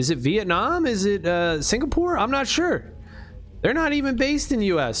is it Vietnam? Is it Singapore? I'm not sure. They're not even based in the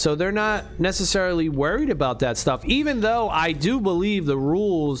US, so they're not necessarily worried about that stuff, even though I do believe the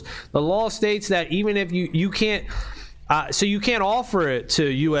law states that even if you can't so you can't offer it to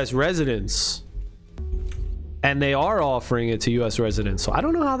US residents, and they are offering it to US residents. So I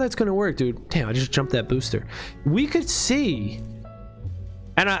don't know how that's going to work, dude. Damn, I just jumped that booster. We could see,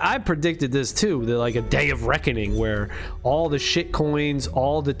 and I predicted this too, that like a day of reckoning where all the shit coins,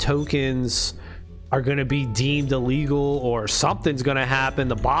 all the tokens are going to be deemed illegal, or something's going to happen.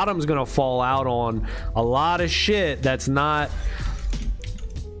 The bottom's going to fall out on a lot of shit that's not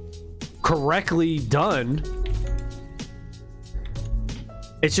correctly done.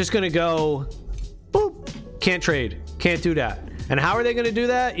 It's just going to go boop, can't trade, can't do that. And how are they going to do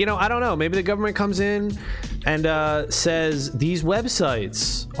that? You know, I don't know. Maybe the government comes in and says these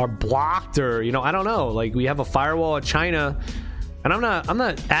websites are blocked, or, you know, I don't know. Like, we have a firewall at China. And I'm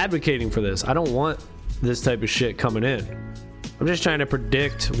not advocating for this. I don't want this type of shit coming in. I'm just trying to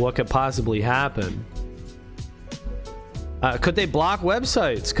predict what could possibly happen. Could they block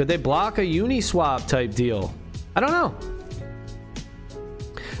websites? Could they block a Uniswap type deal? I don't know.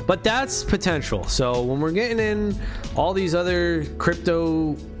 But that's potential. So when we're getting in all these other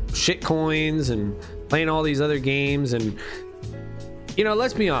crypto shit coins and playing all these other games, and, you know,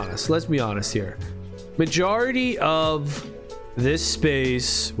 let's be honest here. Majority of this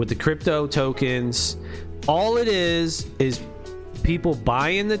space with the crypto tokens, all it is people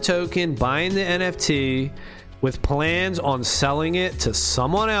buying the token, buying the NFT with plans on selling it to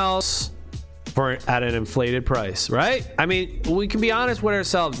someone else at an inflated price, right? I mean, we can be honest with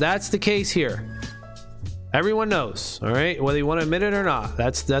ourselves. That's the case here. Everyone knows, all right? Whether you want to admit it or not,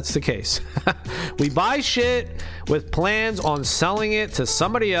 that's the case. We buy shit with plans on selling it to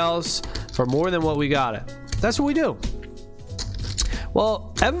somebody else for more than what we got it. That's what we do.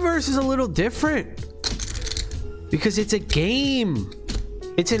 Well, Eververse is a little different because it's a game.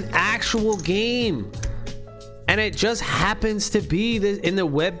 It's an actual game. And it just happens to be in the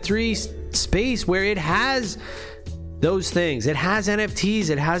Web3 space where it has those things. It has NFTs,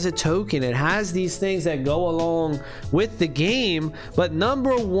 it has a token, it has these things that go along with the game. But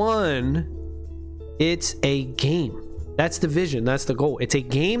number one, it's a game. That's the vision, that's the goal. It's a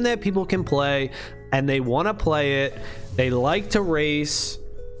game that people can play, and they want to play it. They like to race,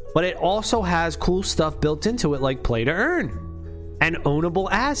 but it also has cool stuff built into it, like play to earn and ownable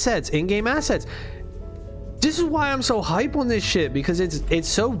assets, in-game assets. This is why I'm so hype on this shit, because it's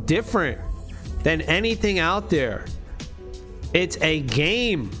so different than anything out there. It's a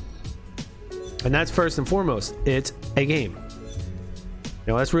game, and that's first and foremost. It's a game. You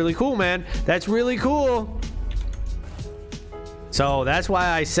know, that's really cool, man. That's really cool. So that's why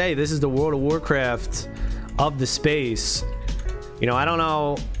I say this is the World of Warcraft of the space. You know, I don't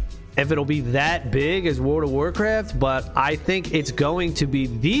know if it'll be that big as World of Warcraft, but I think it's going to be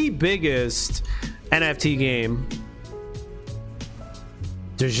the biggest NFT game.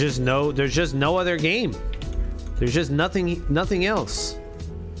 There's just no other game. There's just nothing else.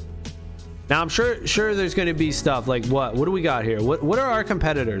 Now I'm sure there's going to be stuff like what do we got here? What are our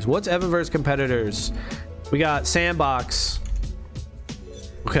competitors? What's Eververse competitors? We got Sandbox.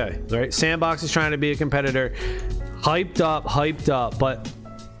 Okay, right. Sandbox is trying to be a competitor. Hyped up, but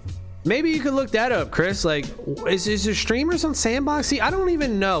maybe you could look that up, Chris. Like, is there streamers on Sandbox? See, I don't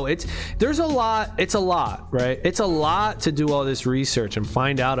even know. It's a lot, right? It's a lot to do all this research and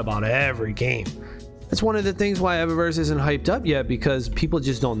find out about every game. That's one of the things why Eververse isn't hyped up yet, because people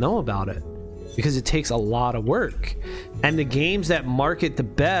just don't know about it, because it takes a lot of work. And the games that market the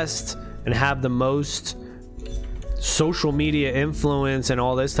best and have the most social media influence and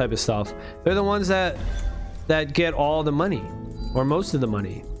all this type of stuff, they're the ones that get all the money, or most of the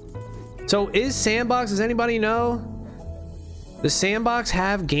money. So is Sandbox, does anybody know? Does Sandbox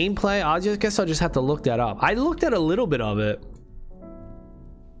have gameplay? I guess I'll just have to look that up. I looked at a little bit of it.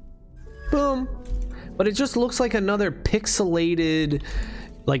 Boom. But it just looks like another pixelated,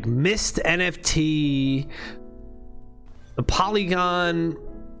 like, Mist NFT, the Polygon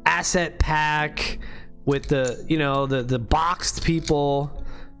asset pack with the, you know, the boxed people.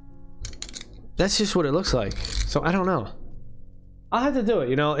 That's just what it looks like. So I don't know. I'll have to do it.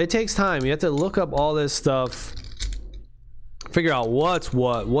 You know, it takes time. You have to look up all this stuff, figure out what's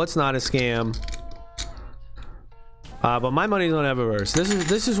not a scam. But my money's on Eververse.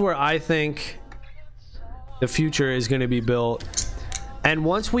 This is where I think the future is going to be built. And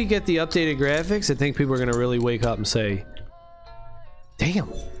once we get the updated graphics, I think people are going to really wake up and say,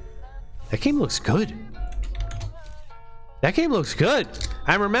 damn, that game looks good. That game looks good.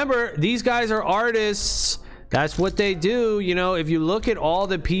 And remember, these guys are artists. That's what they do. You know, if you look at all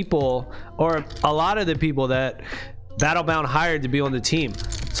the people, or a lot of the people that Battlebound hired to be on the team,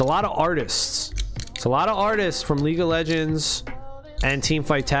 it's a lot of artists. It's a lot of artists from League of Legends and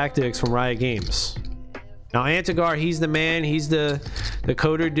Teamfight Tactics from Riot Games. Now, Antigar, he's the man. He's the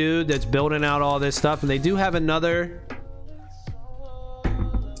coder dude that's building out all this stuff. And they do have another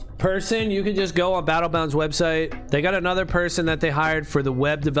person. You can just go on Battlebound's website. They got another person that they hired for the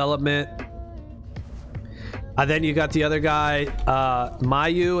web development. Then you got the other guy,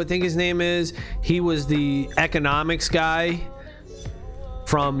 Mayu, I think his name is. He was the economics guy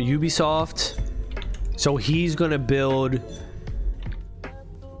from Ubisoft. So he's going to build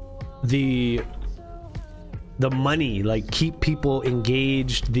the money, like keep people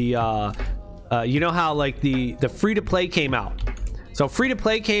engaged. You know how like the free to play came out. So free to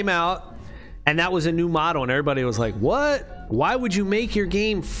play came out, and that was a new model, and everybody was like, what? Why would you make your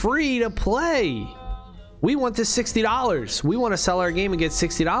game free to play? We want this $60. We want to sell our game and get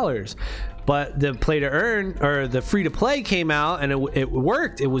 $60. But the play to earn, or the free to play, came out, and it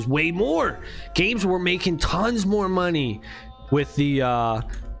worked. It was way more. Games were making tons more money with the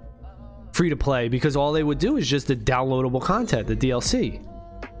free to play, because all they would do is just the downloadable content, the DLC.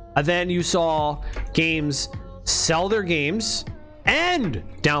 And then you saw games sell their games and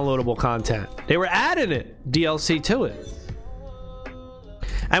downloadable content. They were adding it, DLC to it.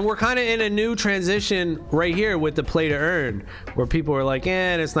 And we're kind of in a new transition right here with the play to earn, where people are like,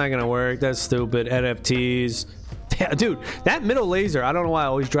 it's not gonna work, that's stupid, NFTs. Yeah, dude, that middle laser, I don't know why I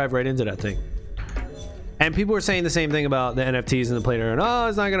always drive right into that thing. And people were saying the same thing about the NFTs and the play to earn. Oh,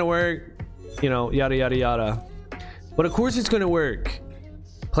 it's not gonna work, you know, yada yada yada. But of course it's gonna work.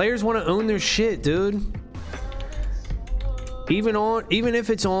 Players want to own their shit, dude. Even if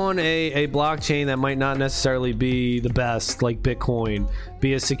it's on a blockchain that might not necessarily be the best, like Bitcoin,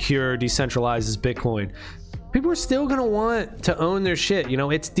 be as secure, decentralized as Bitcoin, people are still gonna want to own their shit. You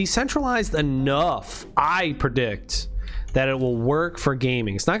know, it's decentralized enough, I predict, that it will work for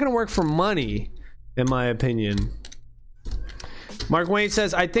gaming. It's not gonna work for money, in my opinion. Mark Wayne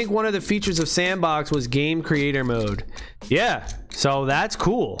says, I think one of the features of Sandbox was game creator mode. Yeah, so that's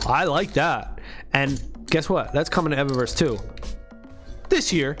cool. I like that. And guess what? That's coming to Eververse too.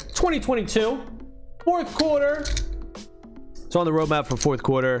 This year, 2022, fourth quarter. It's on the roadmap for fourth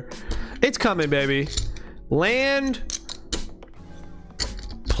quarter. It's coming, baby. Land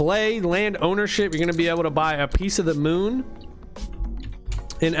ownership. You're going to be able to buy a piece of the moon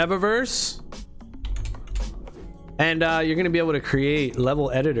in Eververse. And you're going to be able to create level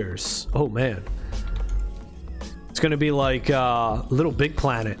editors. Oh, man. It's going to be like Little Big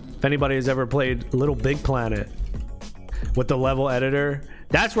Planet. If anybody has ever played Little Big Planet with the level editor,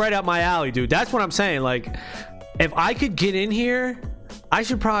 that's right up my alley, dude. That's what I'm saying. Like, if I could get in here, I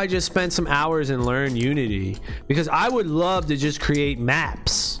should probably just spend some hours and learn Unity, because I would love to just create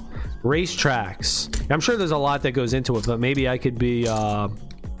maps, racetracks. I'm sure there's a lot that goes into it, but maybe I could be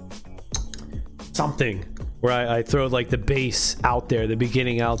something where I throw like the base out there, the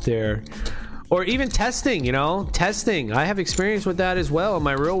beginning out there. Or even testing, you know, testing. I have experience with that as well in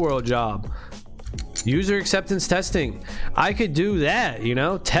my real world job. User acceptance testing. I could do that, you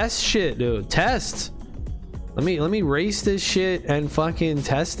know, test shit, dude. Test. Let me race this shit and fucking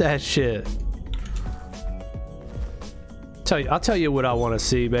test that shit. I'll tell you what I want to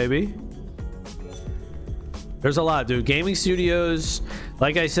see, baby. There's a lot, dude. Gaming studios,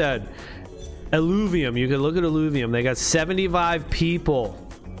 like I said, Illuvium. You can look at Illuvium. They got 75 people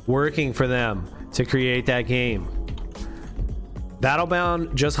working for them to create that game.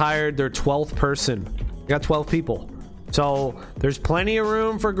 Battlebound just hired their 12th person. They got 12 people. So there's plenty of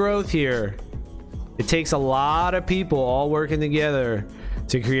room for growth here. It takes a lot of people all working together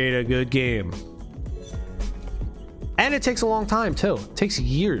to create a good game. And it takes a long time too. It takes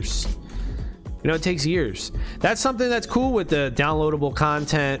years. You know, it takes years. That's something that's cool with the downloadable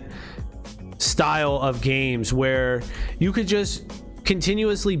content style of games, where you could just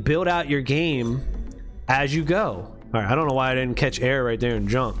continuously build out your game as you go. All right, I don't know why I didn't catch air right there and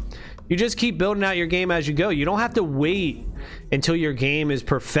jump. You just keep building out your game as you go. You don't have to wait until your game is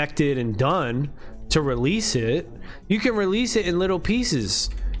perfected and done to release it. You can release it in little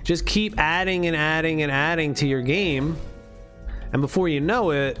pieces. Just keep adding and adding and adding to your game, and before you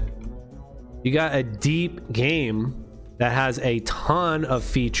know it, you got a deep game that has a ton of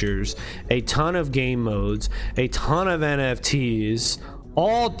features, a ton of game modes, a ton of NFTs,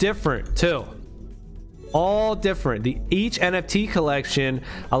 all different too. All different. Each NFT collection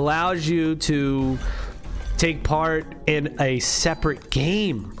allows you to take part in a separate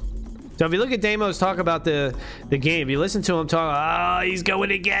game. So if you look at Deimos talk about the game, if you listen to him talk, oh, he's going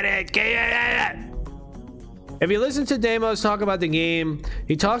to get it. If you listen to Deimos talk about the game,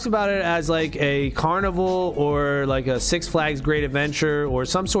 he talks about it as like a carnival or like a Six Flags Great Adventure or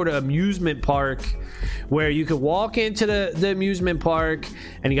some sort of amusement park where you could walk into the amusement park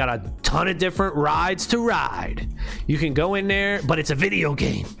and you got a ton of different rides to ride. You can go in there, but it's a video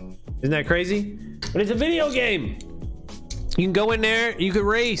game. Isn't that crazy? But it's a video game. You can go in there, you could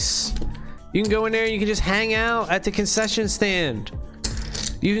race. You can go in there, you can just hang out at the concession stand.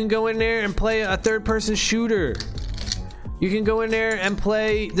 You can go in there and play a third-person shooter. You can go in there and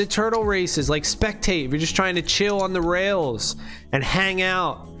play the turtle races, like spectate. If you're just trying to chill on the rails and hang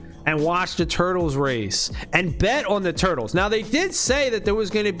out and watch the turtles race and bet on the turtles. Now, they did say that there was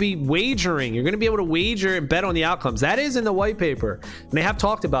going to be wagering. You're going to be able to wager and bet on the outcomes. That is in the white paper, and they have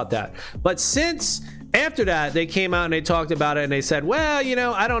talked about that. But since after that, they came out and they talked about it and they said, well, you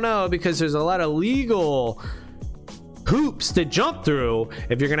know, I don't know, because there's a lot of legal hoops to jump through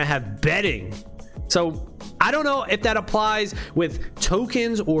if you're going to have betting. So I don't know if that applies with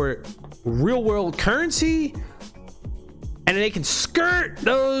tokens or real world currency, and they can skirt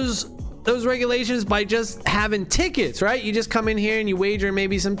those regulations by just having tickets, right? You just come in here and you wager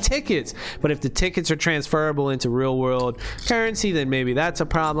maybe some tickets, but if the tickets are transferable into real world currency, then maybe that's a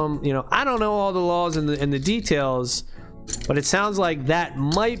problem. You know, I don't know all the laws and the details, but it sounds like that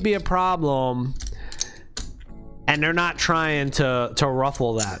might be a problem, and they're not trying to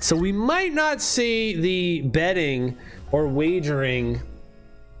ruffle that. So we might not see the betting or wagering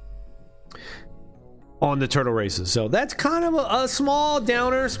on the turtle races. So that's kind of a small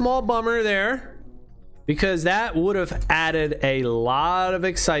downer, small bummer there, because that would have added a lot of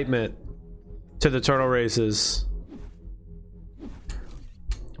excitement to the turtle races.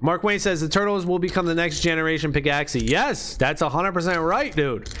 Mark Wayne says the turtles will become the next generation Pegaxi. Yes, that's 100% right,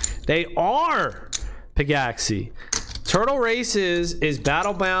 dude. They are Pegaxi. Turtle Races is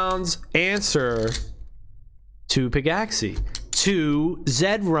Battlebound's answer to Pegaxi, to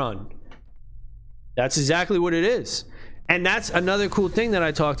Zed Run. That's exactly what it is. And that's another cool thing that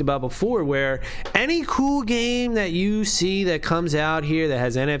I talked about before, where any cool game that you see that comes out here that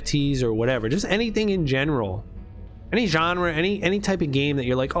has NFTs or whatever, just anything in general, any genre, any type of game that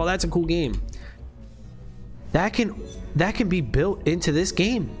you're like, oh, that's a cool game, that can be built into this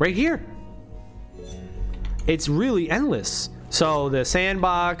game right here. It's really endless. So the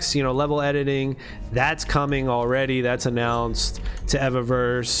sandbox, you know, level editing, that's coming already. That's announced to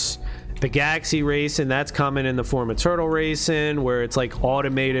Eververse. Pegaxi racing, that's coming in the form of turtle racing, where it's like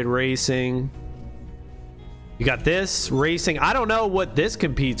automated racing. You got this racing. I don't know what this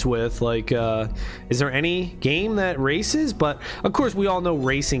competes with. Like, is there any game that races? But of course, we all know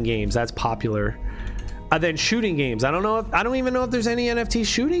racing games. That's popular. Then shooting games. I don't even know if there's any NFT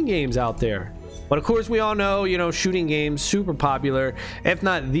shooting games out there. But of course, we all know, you know, shooting games, super popular, if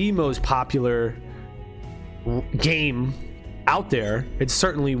not the most popular game out there. It's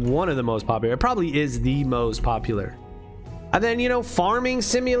certainly one of the most popular. It probably is the most popular. And then, you know, farming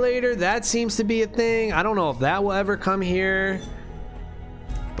simulator, that seems to be a thing. I don't know if that will ever come here,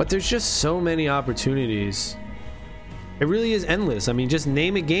 but there's just so many opportunities. It really is endless. I mean, just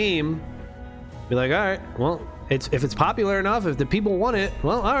name a game, be like, all right, well, if it's popular enough, if the people want it,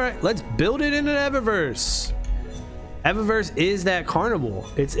 well, all right, let's build it into Eververse. Eververse is that carnival.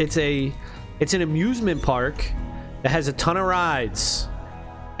 It's an amusement park that has a ton of rides,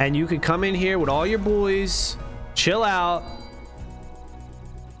 and you could come in here with all your boys, chill out,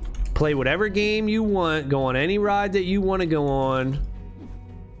 play whatever game you want, go on any ride that you want to go on,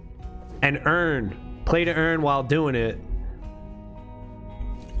 and play to earn while doing it.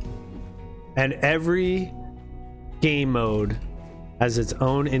 And every game mode has its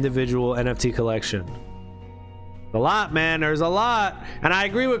own individual NFT collection. A lot, man. There's a lot. And I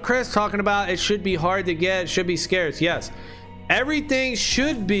agree with Chris talking about it should be hard to get, should be scarce. Yes, everything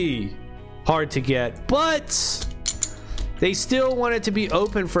should be hard to get, but they still want it to be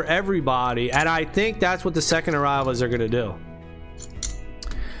open for everybody, and I think that's what the second arrivals are going to do.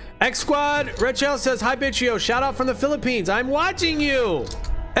 X Squad Rachel says, hi Bitchio, shout out from the Philippines. I'm watching you.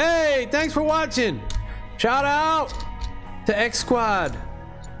 Hey, thanks for watching. Shout out to X Squad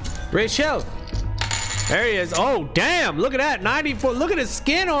Rachel. There he is. Oh, damn. Look at that. 94. Look at the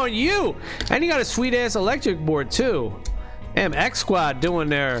skin on you. And you got a sweet ass electric board, too. Damn, X Squad doing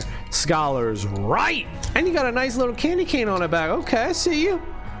their scholars right. And you got a nice little candy cane on the back. Okay, I see you.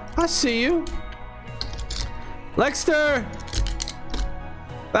 I see you. Lexter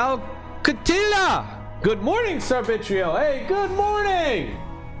Valcatilla. Good morning, Sir Vitrio. Hey, good morning.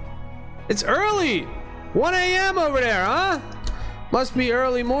 It's early. 1 a.m. over there, huh? Must be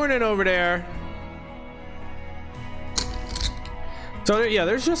early morning over there. So yeah,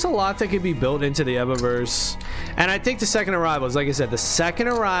 there's just a lot that could be built into the Evaverse. And I think the second arrivals, like I said, the second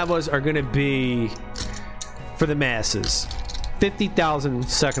arrivals are going to be for the masses. 50,000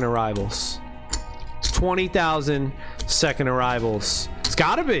 second arrivals. 20,000 second arrivals. It's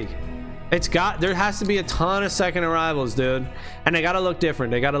got to be. There has to be a ton of second arrivals, dude. And they got to look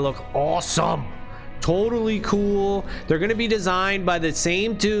different. They got to look awesome. Totally cool. They're going to be designed by the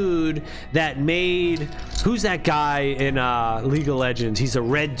same dude that made... Who's that guy in League of Legends? He's a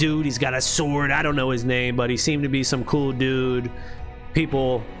red dude. He's got a sword. I don't know his name, but he seemed to be some cool dude.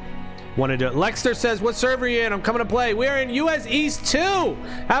 People wanted to... Lexter says, what server are you in? I'm coming to play. We're in US East 2.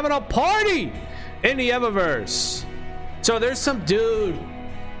 Having a party in the Evaverse. So there's some dude...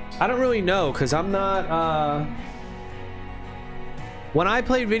 I don't really know, because I'm not... When I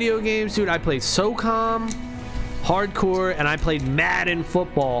played video games, dude, I played SOCOM hardcore, and I played Madden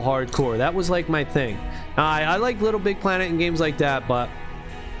football hardcore. That was like my thing. I like Little Big Planet and games like that, but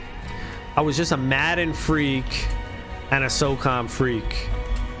I was just a Madden freak and a SOCOM freak.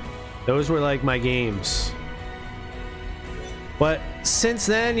 Those were like my games. But since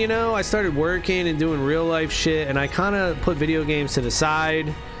then, you know, I started working and doing real life shit, and I kind of put video games to the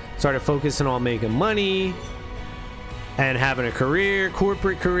side, started focusing on making money and having a career,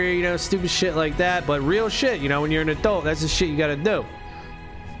 corporate career, you know, stupid shit like that. But real shit, you know, when you're an adult, that's the shit you gotta do.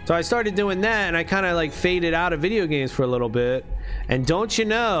 So I started doing that, and I kind of like faded out of video games for a little bit. And don't you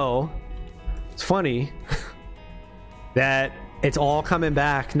know, it's funny that it's all coming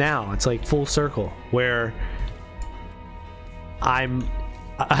back now. It's like full circle, where I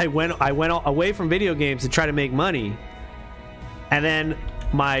went away from video games to try to make money, and then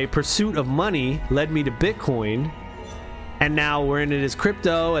my pursuit of money led me to Bitcoin. And now we're into this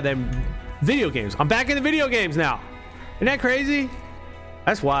crypto and then video games. I'm back into video games now. Isn't that crazy?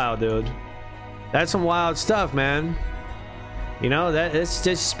 That's wild, dude. That's some wild stuff, man. You know, that it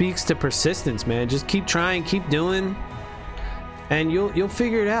just speaks to persistence, man. Just keep trying, keep doing, and you'll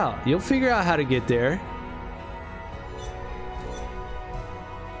figure it out. You'll figure out how to get there.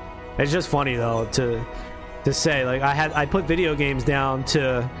 It's just funny though to say, like, I put video games down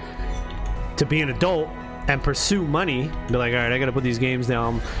to be an adult and pursue money. Be like, all right, I gotta put these games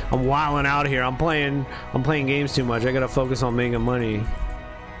down. I'm wilding out here. I'm playing games too much. I gotta focus on making money.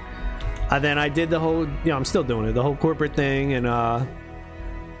 And then I did the whole, you know, I'm still doing it, the whole corporate thing and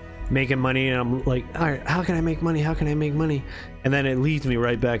making money. And I'm like, all right, how can I make money? How can I make money? And then it leads me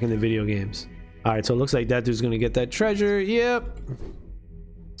right back into video games. All right, so it looks like that dude's gonna get that treasure. Yep.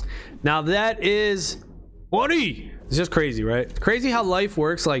 Now that is money. It's just crazy, right? It's crazy how life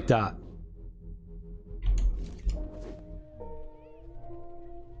works like that.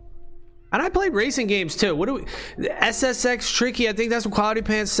 And I played racing games too. What do we... SSX Tricky, I think that's what Quality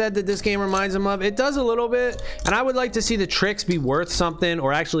Pants said that this game reminds him of. It does a little bit. And I would like to see the tricks be worth something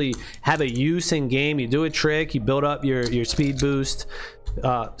or actually have a use in game. You do a trick, you build up your speed boost.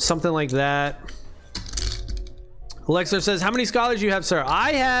 Something like that. Alexa says, how many scholars do you have, sir?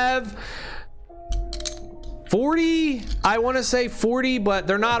 I have 40. I want to say 40, but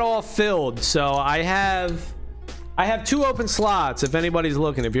they're not all filled. So I have 2 open slots if anybody's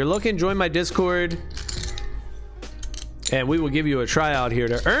looking. If you're looking, join my Discord and we will give you a tryout here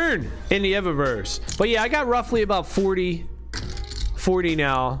to earn in the Evaverse. But yeah, I got roughly about 40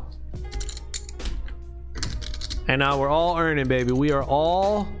 now. And now we're all earning, baby. We are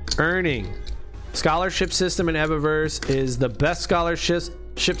all earning. Scholarship system in Evaverse is the best scholarship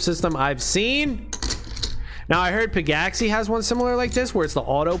system I've seen. Now I heard Pegaxi has one similar like this where it's the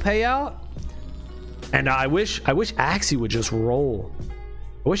auto payout. And I wish Axie would just roll.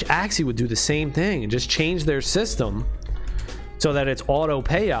 I wish Axie would do the same thing and just change their system so that it's auto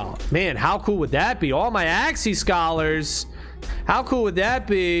payout. Man, how cool would that be? All my Axie scholars, how cool would that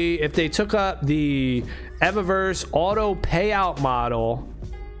be if they took up the Evaverse auto payout model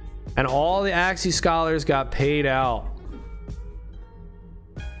and all the Axie scholars got paid out?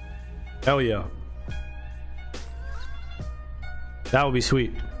 Hell yeah. That would be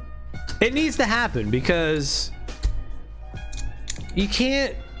sweet. It needs to happen because you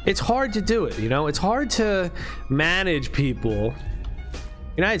can't, it's hard to do it, you know? It's hard to manage people.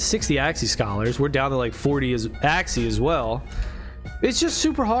 You know, I had 60 Axie scholars. We're down to like 40 as Axie as well. It's just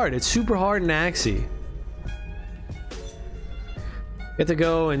super hard. It's super hard in Axie. get to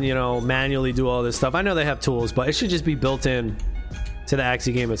go and, you know, manually do all this stuff. I know they have tools, but it should just be built in to the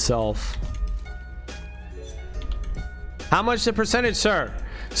Axie game itself. How much the percentage, sir?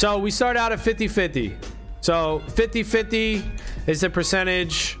 So we start out at 50-50. So 50-50 is the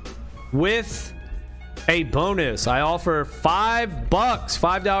percentage with a bonus. I offer $5,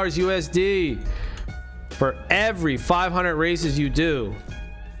 $5 USD for every 500 races you do.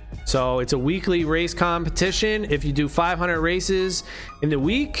 So it's a weekly race competition. If you do 500 races in the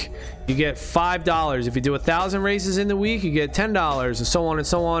week, you get $5. If you do 1,000 races in the week, you get $10, and so on and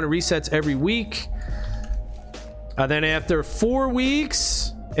so on. It resets every week. Then after 4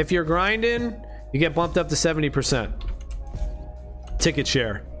 weeks, if you're grinding, you get bumped up to 70% ticket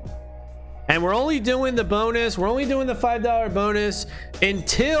share. And we're only doing the bonus. We're only doing the $5 bonus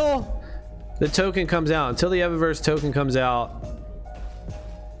until the token comes out. Until the Eververse token comes out,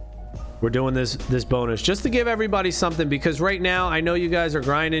 we're doing this bonus just to give everybody something, because right now I know you guys are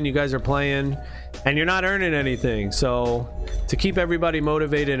grinding, you guys are playing, and you're not earning anything. So to keep everybody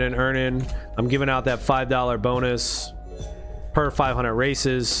motivated and earning, I'm giving out that $5 bonus per 500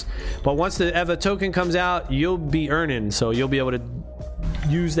 races. But once the EVA token comes out, you'll be earning, so you'll be able to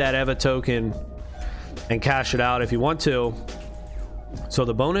use that EVA token and cash it out if you want to. So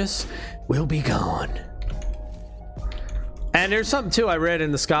the bonus will be gone. And there's something too I read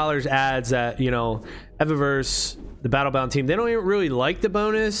in the Scholars ads that, you know, Eververse, the Battlebound team, they don't even really like the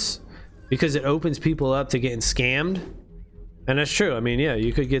bonus because it opens people up to getting scammed. And that's true. I mean, yeah,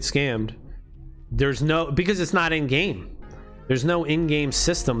 you could get scammed. There's no, because it's not in game. There's no in-game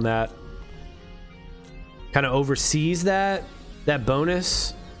system that kind of oversees that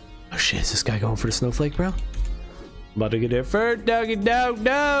bonus. Oh shit, is this guy going for the snowflake, bro? About to get there first, doggy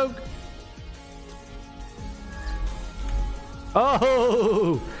dog.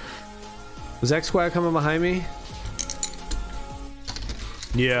 Oh! Was X Squad coming behind me?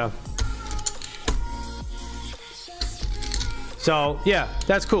 Yeah. So, yeah,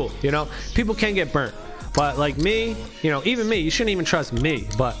 that's cool. You know, people can get burnt. But like me, you know, even me, you shouldn't even trust me.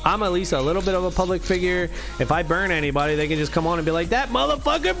 But I'm at least a little bit of a public figure. If I burn anybody, they can just come on and be like, that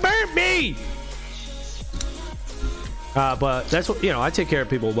motherfucker burnt me! But that's what, you know, I take care of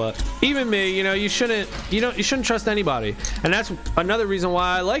people. But even me, you know, you shouldn't trust anybody. And that's another reason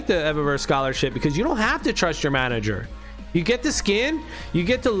why I like the Eververse scholarship, because you don't have to trust your manager. You get the skin, you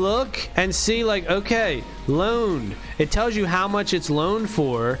get to look and see, like, okay, loaned. It tells you how much it's loaned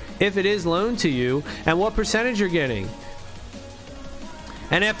for, if it is loaned to you, and what percentage you're getting.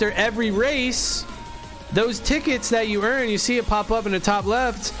 And after every race, those tickets that you earn, you see it pop up in the top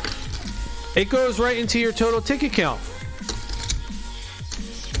left, it goes right into your total ticket count.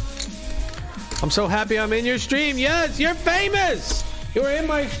 I'm so happy I'm in your stream. Yes, you're famous. You were in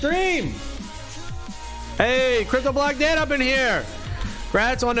my stream. Hey, Crypto Block Dan up in here.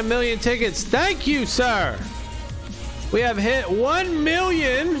 Congrats on 1 million tickets. Thank you, sir. We have hit 1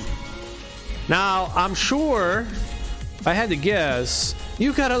 million. Now, I'm sure, if I had to guess,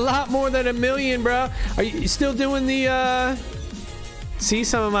 you got a lot more than 1 million, bro. Are you still doing the, see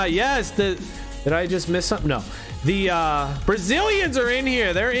some of my, yes, did I just miss something? No. The Brazilians are in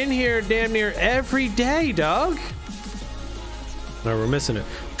here. They're in here damn near every day, dog. No, we're missing it.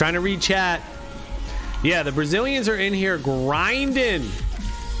 Trying to read chat. Yeah, the Brazilians are in here grinding.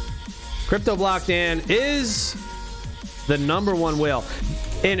 Crypto Block Dan is the #1 whale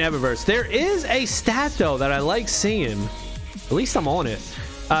in Eververse. There is a stat, though, that I like seeing. At least I'm on it.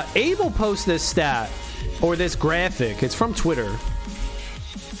 Abel posts this stat, or this graphic. It's from Twitter.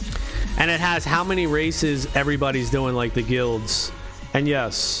 And it has how many races everybody's doing, like the guilds. And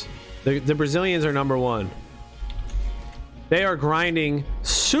yes, the Brazilians are #1. They are grinding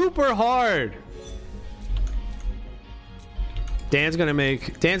super hard. Dan's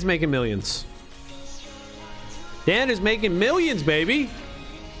making millions. Dan is making millions, baby.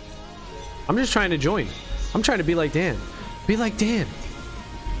 I'm just trying to join. I'm trying to be like Dan. Be like Dan.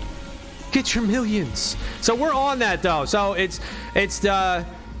 Get your millions. So we're on that, though. So it's the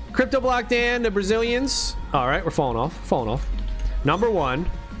Crypto Block Dan, the Brazilians. All right, we're falling off. #1.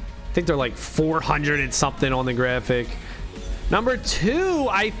 I think they're like 400 and something on the graphic. #2,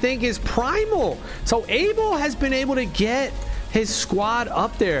 I think, is Primal. So Abel has been able to get his squad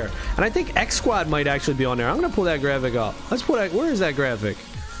up there, and I think X Squad might actually be on there. I'm gonna pull that graphic up. Where is that graphic?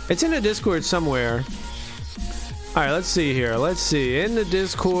 It's in the Discord somewhere. All right, let's see here. Let's see in the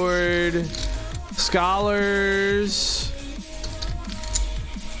Discord. Scholars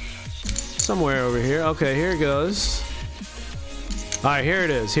somewhere over here. Okay, here it goes. All right, here it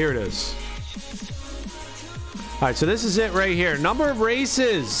is. All right, so this is it right here. Number of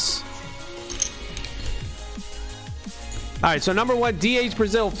races. All right, so number 1, DH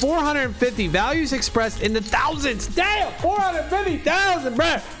Brazil, 450 values expressed in the thousands. Damn, 450,000,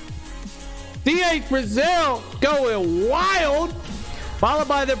 bruh. DH Brazil going wild. Followed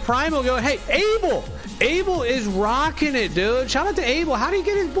by the Primal go, hey, Abel. Abel is rocking it, dude. Shout out to Abel. How do you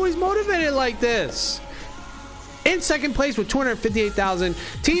get his boys motivated like this? In second place with 258,000.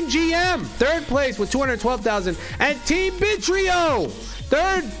 Team GM, third place with 212,000. And Team Bitrio,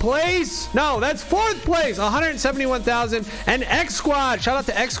 third place. No, that's fourth place, 171,000. And X Squad, shout out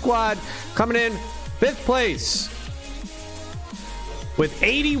to X Squad, coming in fifth place with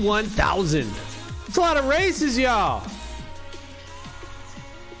 81,000. It's a lot of races, y'all.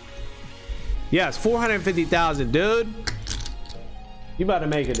 Yes, 450,000, dude. You about to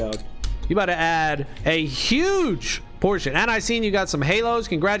make it, dog. You about to add a huge portion. And I seen you got some Halos.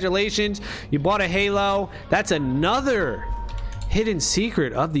 Congratulations. You bought a Halo. That's another hidden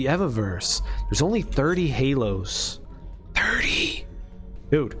secret of the Evaverse. There's only 30 Halos. 30.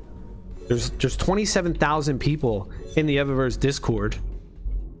 Dude, there's 27,000 people in the Evaverse Discord.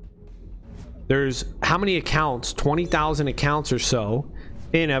 There's how many accounts? 20,000 accounts or so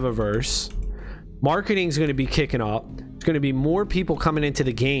in Evaverse. Marketing is going to be kicking up. There's going to be more people coming into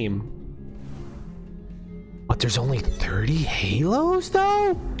the game. But there's only 30 Halos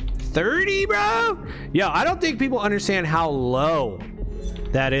though? 30, bro? Yo, I don't think people understand how low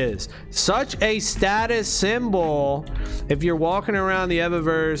that is. Such a status symbol. If you're walking around the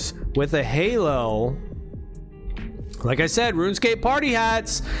Evaverse with a Halo, like I said, RuneScape party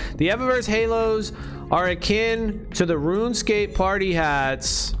hats. The Evaverse Halos are akin to the RuneScape party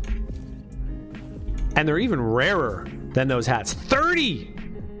hats. And they're even rarer than those hats. 30!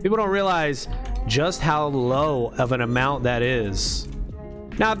 People don't realize just how low of an amount that is.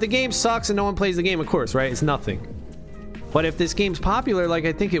 Now, if the game sucks and no one plays the game, of course, right? It's nothing. But if this game's popular, like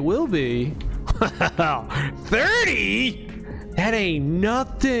I think it will be, 30? That ain't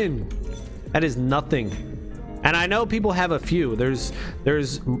nothing. That is nothing. And I know people have a few. There's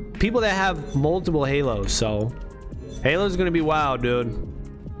people that have multiple Halos, so Halo's gonna be wild, dude.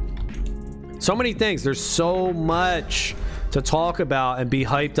 So many things. There's so much to talk about and be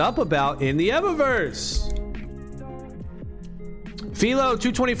hyped up about in the Evaverse. Philo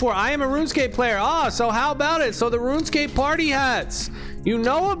 224, I am a RuneScape player. Ah, so how about it? So the RuneScape party hats, you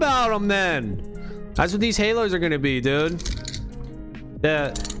know about them then. That's what these Halos are gonna be, dude.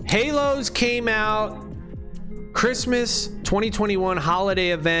 The Halos came out Christmas 2021 holiday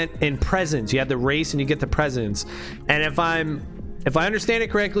event in presents. You have the race and you get the presents. And if I understand it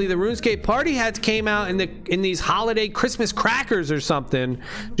correctly, the RuneScape party hats came out in these holiday Christmas crackers or something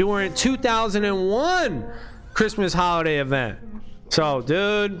during 2001 Christmas holiday event. So,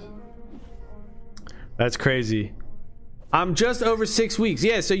 dude, that's crazy. I'm just over 6 weeks.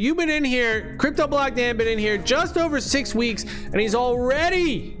 Yeah, so you've been in here, CryptoBlock Dan been in here just over 6 weeks, and he's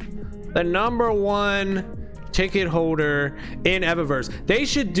already the #1 ticket holder in Evaverse. They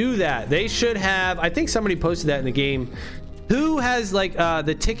should do that. They should have, I think somebody posted that in the game. Who has like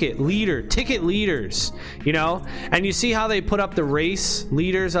the ticket leaders, you know? And you see how they put up the race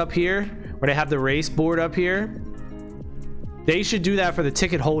leaders up here, where they have the race board up here? They should do that for the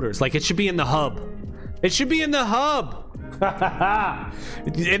ticket holders. Like, it should be in the hub. It should be in the hub.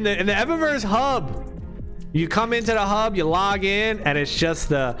 in the Evaverse hub. You come into the hub, you log in, and it's just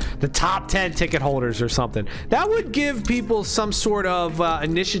the top 10 ticket holders or something. That would give people some sort of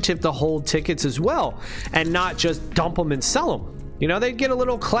initiative to hold tickets as well, and not just dump them and sell them. You know, they'd get a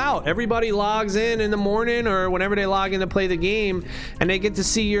little clout. Everybody logs in the morning or whenever they log in to play the game, and they get to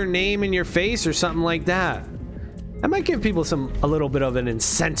see your name and your face or something like that. That might give people a little bit of an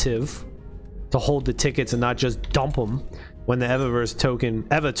incentive to hold the tickets and not just dump them when the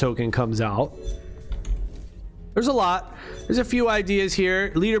Eva token comes out. There's a lot. There's a few ideas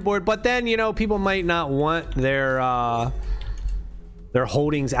here. Leaderboard, but then, you know, people might not want their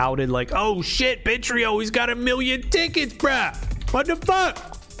holdings outed. Like, oh shit, Bitrio, he's got 1 million tickets, bruh. What the fuck?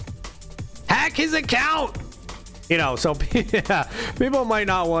 Hack his account. You know, so yeah, people might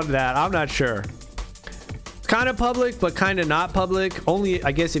not want that. I'm not sure. It's kind of public, but kind of not public. Only,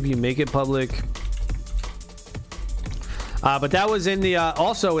 I guess, if you make it public. But that was in the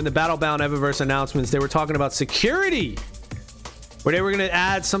also in the Battlebound Evaverse announcements. They were talking about security, where they were going to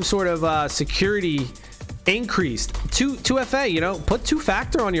add some sort of security increase to 2FA. You know, put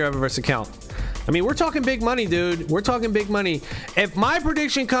 2-factor on your Evaverse account. I mean, we're talking big money, dude. We're talking big money. If my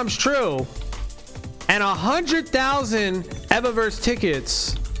prediction comes true, and 100,000 Evaverse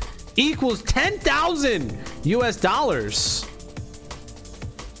tickets equals $10,000 US,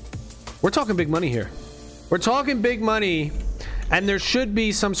 we're talking big money here. We're talking big money, and there should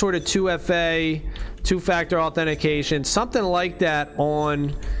be some sort of 2FA two-factor authentication, something like that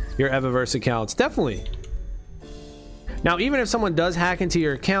on your Evaverse accounts. Definitely. Now, even if someone does hack into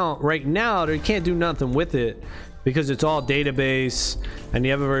your account right now, they can't do nothing with it because it's all database, and the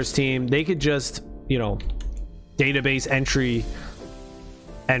Evaverse team, they could just, you know, database entry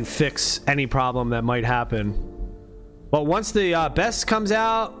and fix any problem that might happen. But once the best comes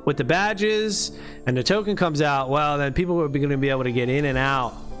out with the badges and the token comes out, well, then people are going to be able to get in and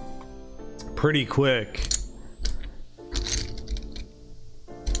out pretty quick.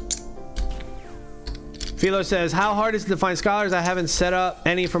 Philo says, how hard is it to find scholars? I haven't set up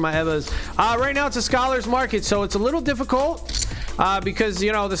any for my Evas. Right now it's a scholars market, so it's a little difficult because,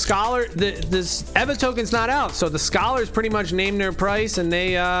 you know, the scholar, this Eva token's not out, so the scholars pretty much name their price and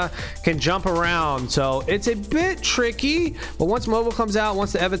they can jump around. So it's a bit tricky, but once mobile comes out,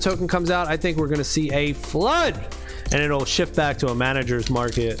 once the Eva token comes out, I think we're going to see a flood and it'll shift back to a manager's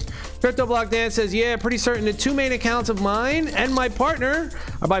market. CryptoBlock Dan says, yeah, pretty certain the two main accounts of mine and my partner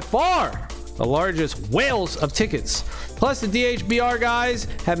are by far the largest whales of tickets. Plus the DHBR guys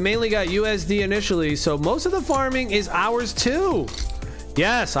have mainly got USD initially, so most of the farming is ours too.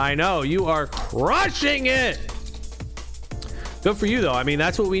 Yes, I know, you are crushing it. Good for you though. I mean,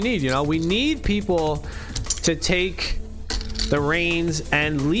 that's what we need, you know. We need people to take the reins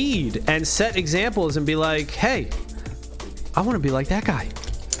and lead and set examples and be like, hey, I want to be like that guy.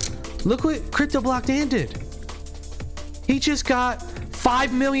 Look what CryptoBlock Dan did. He just got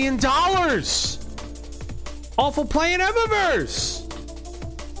 $5 million off of playing Evaverse.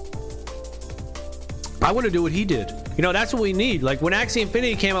 I want to do what he did. You know, that's what we need. Like when Axie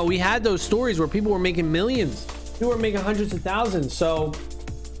Infinity came out, we had those stories where people were making millions. People were making hundreds of thousands. So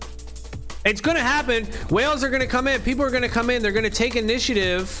it's going to happen. Whales are going to come in. People are going to come in. They're going to take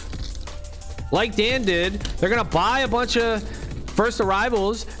initiative like Dan did. They're going to buy a bunch of first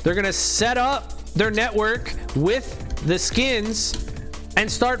arrivals. They're going to set up their network with the skins and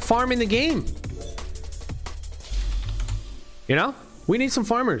start farming the game. You know, we need some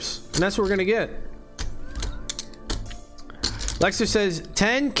farmers, and that's what we're gonna get. Lexer says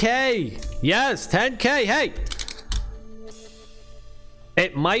 10K. Yes, 10K. Hey,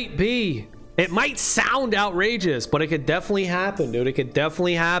 it might sound outrageous, but it could definitely happen, dude. It could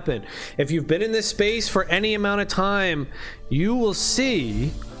definitely happen. If you've been in this space for any amount of time, you will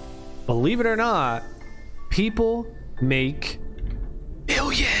see, believe it or not, people make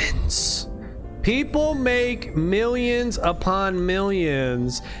millions. People make millions upon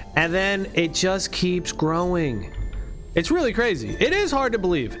millions, and then it just keeps growing. It's really crazy. It is hard to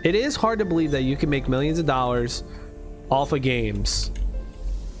believe. It is hard to believe that you can make millions of dollars off of games.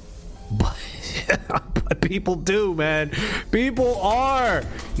 But people do, man. People are.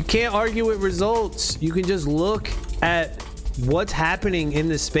 You can't argue with results. You can just look at what's happening in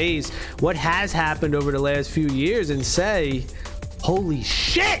the space, what has happened over the last few years, and say, holy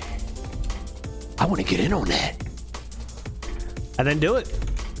shit, I want to get in on that. And then do it.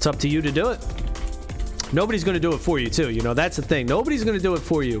 It's up to you to do it. Nobody's going to do it for you too. You know, that's the thing. Nobody's going to do it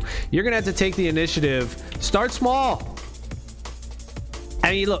for you. You're going to have to take the initiative. Start small.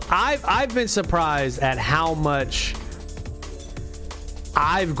 I mean, look, I've been surprised at how much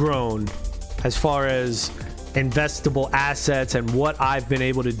I've grown as far as investable assets and what I've been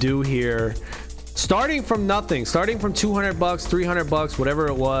able to do here, starting from nothing, starting from $200, $300, whatever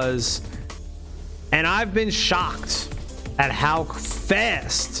it was. And I've been shocked at how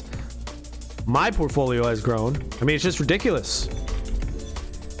fast my portfolio has grown. I mean, it's just ridiculous.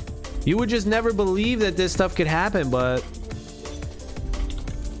 You would just never believe that this stuff could happen, but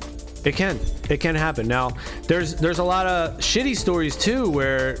it can happen. Now, there's a lot of shitty stories too,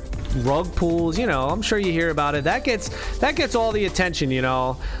 where rug pulls, you know, I'm sure you hear about it. That gets all the attention, you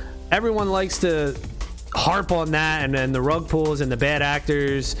know. Everyone likes to harp on that, and then the rug pulls and the bad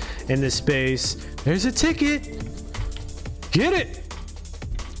actors in this space. There's a ticket. Get it.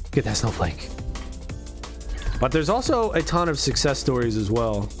 Get that snowflake. But there's also a ton of success stories as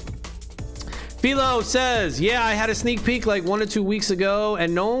well. Philo says, yeah, I had a sneak peek like 1 or 2 weeks ago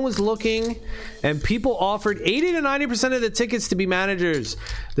and no one was looking, and people offered 80 to 90% of the tickets to be managers.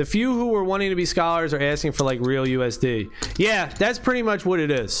 The few who were wanting to be scholars are asking for like real USD. Yeah, that's pretty much what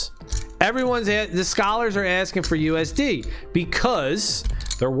it is. The scholars are asking for USD because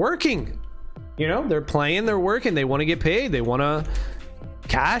they're working. You know, they're playing, they're working, they want to get paid, they want to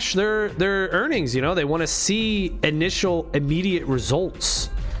cash their earnings, you know, they want to see immediate results.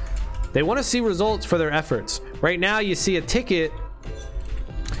 They want to see results for their efforts. Right now, you see a ticket,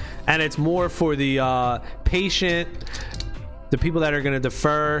 and it's more for the patient the people that are going to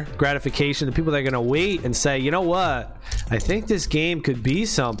defer gratification, the people that are going to wait and say, you know what, I think this game could be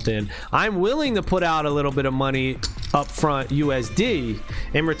something. I'm willing to put out a little bit of money up front USD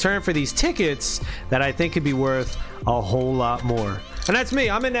in return for these tickets that I think could be worth a whole lot more. And that's me.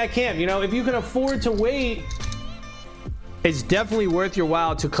 I'm in that camp. You know, if you can afford to wait, it's definitely worth your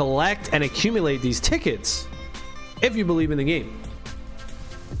while to collect and accumulate these tickets if you believe in the game.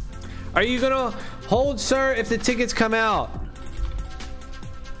 Are you gonna hold, sir, if the tickets come out?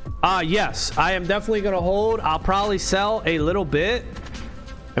 Yes, I am definitely gonna hold. I'll probably sell a little bit.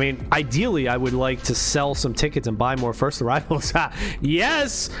 I mean, ideally, I would like to sell some tickets and buy more first arrivals.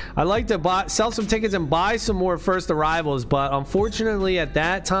 Yes, I'd like to sell some tickets and buy some more first arrivals, but unfortunately, at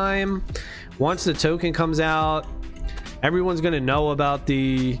that time, once the token comes out, everyone's gonna know about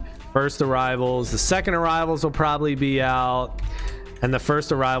the first arrivals. The second arrivals will probably be out, and the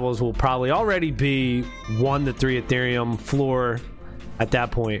first arrivals will probably already be 1 to 3 Ethereum floor at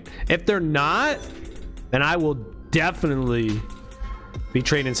that point. If they're not, then I will definitely be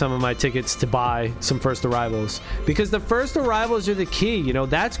trading some of my tickets to buy some first arrivals, because the first arrivals are the key. You know,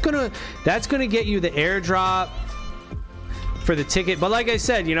 that's gonna get you the airdrop for the ticket. But like I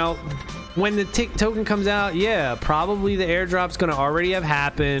said, you know, when the token comes out, yeah, probably the airdrop's gonna already have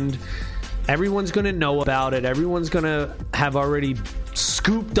happened. Everyone's gonna know about it. Everyone's gonna have already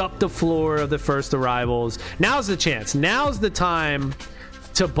scooped up the floor of the first arrivals. Now's the chance. Now's the time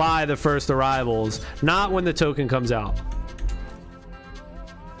to buy the first arrivals, not when the token comes out.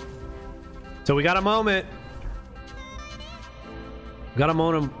 So we got a moment. We got a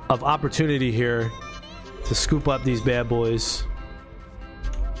moment of opportunity here to scoop up these bad boys.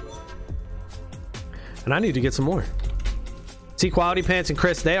 And I need to get some more. See, Quality Pants and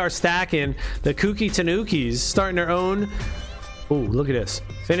Chris, they are stacking the Kooky Tanukis, starting their own. Oh, look at this.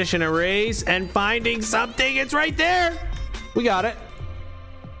 Finishing a race and finding something. It's right there. We got it.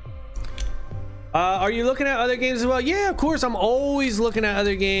 Are you looking at other games as well? Yeah, of course. I'm always looking at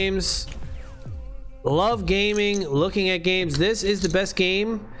other games. Love gaming, looking at games. This is the best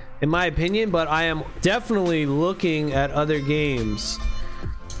game, in my opinion, but I am definitely looking at other games.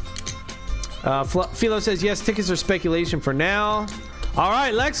 Philo says, yes, tickets are speculation for now. All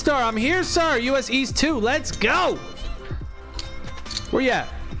right, Lexstar, I'm here, sir. US East 2, let's go. Where you at?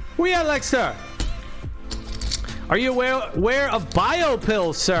 Where you at, Lexstar? Are you aware of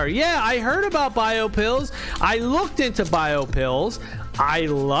BioPills, sir? Yeah, I heard about BioPills. I looked into BioPills. I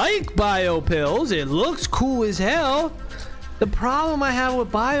like BioPills. It looks cool as hell. The problem I have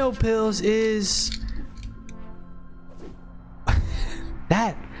with BioPills is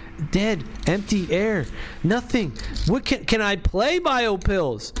that dead, empty air, nothing. What can I play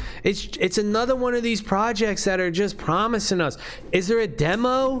BioPills? It's another one of these projects that are just promising us. Is there a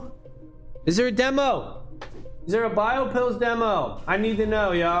demo? Is there a demo? Is there a BioPills demo? I need to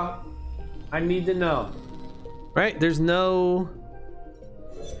know, y'all. I need to know. Right? There's no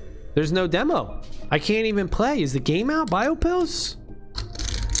demo. I can't even play. Is the game out? BioPills?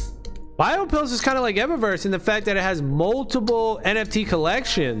 BioPills is kind of like Eververse in the fact that it has multiple NFT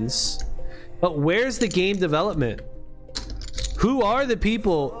collections, but where's the game development? Who are the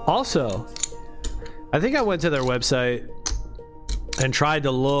people? Also, I think I went to their website and tried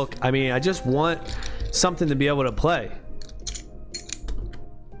to look. I mean, I just want something to be able to play.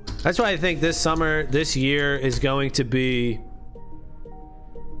 That's why I think this year is going to be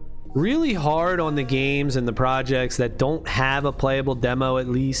really hard on the games and the projects that don't have a playable demo, at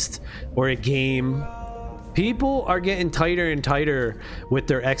least, or a game. People are getting tighter and tighter with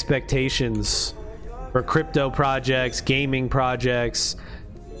their expectations for crypto projects, gaming projects.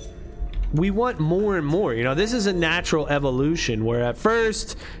 We want more and more. You know, this is a natural evolution where at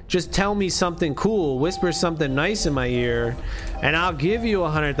first, just tell me something cool, whisper something nice in my ear, and I'll give you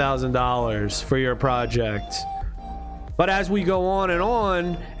 $100,000 for your project. But as we go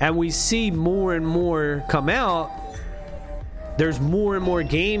on and we see more and more come out, there's more and more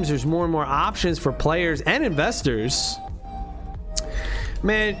games, there's more and more options for players and investors.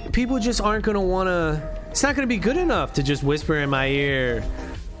 Man, people just aren't going to want to, it's not going to be good enough to just whisper in my ear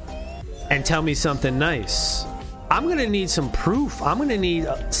and tell me something nice. I'm going to need some proof. I'm going to need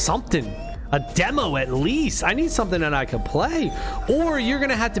something, a demo at least. I need something that I can play. Or you're going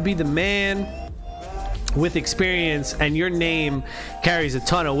to have to be the man with experience and your name carries a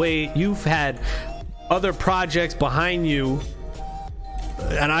ton of weight. You've had other projects behind you,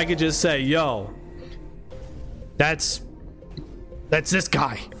 and I could just say, yo, that's this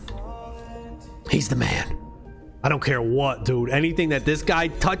guy. He's the man. I don't care what, dude. Anything that this guy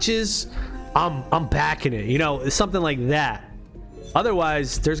touches, I'm backing it. You know, something like that.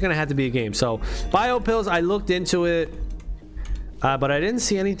 Otherwise, there's gonna have to be a game. So BioPills, I looked into it. but I didn't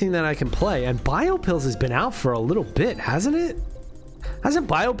see anything that I can play. And BioPills has been out for a little bit, hasn't it? Hasn't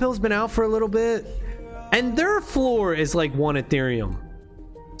BioPills been out for a little bit? And their floor is like 1 Ethereum.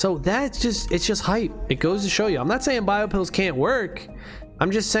 So that's just, it's just hype. It goes to show you. I'm not saying BioPills can't work.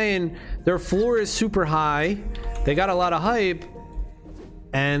 I'm just saying their floor is super high. They got a lot of hype.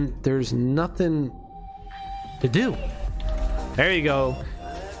 And there's nothing to do. There you go.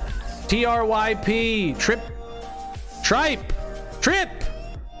 TRYP. Trip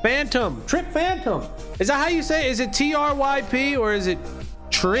Phantom. Trip Phantom. Is that how you say it? Is it TRYP or is it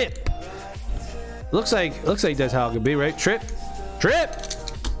Trip? Looks like that's how it could be, right? Trip.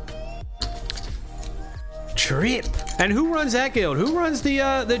 And who runs that guild? Who runs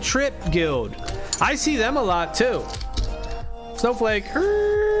the Trip guild? I see them a lot too. Snowflake.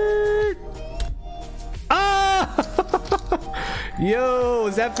 Ah! Yo,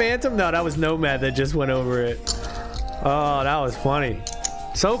 is that Phantom? No, that was Nomad that just went over it. Oh, that was funny.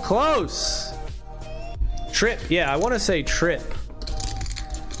 So close. Trip. Yeah, I want to say Trip.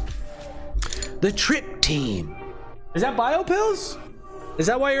 The Trip team. Is that BioPills? Is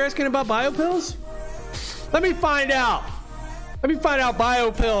that why you're asking about BioPills? Let me find out.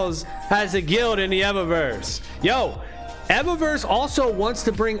 BioPills has a guild in the Eververse. Yo, Eververse also wants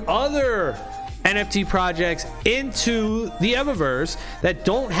to bring other NFT projects into the Eververse that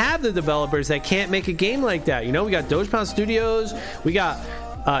don't have the developers that can't make a game like that. You know, we got Dogepound Studios, we got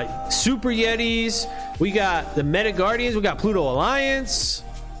Super Yetis, we got the Meta Guardians, we got Pluto Alliance.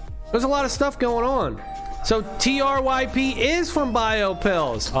 There's a lot of stuff going on. So TRYP is from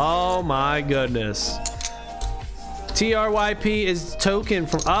BioPills. Oh my goodness. TRYP is token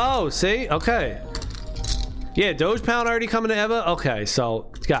from, oh, see? Okay. Yeah, Dogepound already coming to Eva? Okay,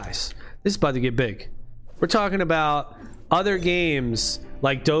 so guys, this is about to get big. We're talking about other games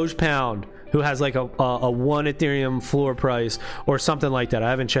like Dogepound, who has like a 1 Ethereum floor price or something like that. I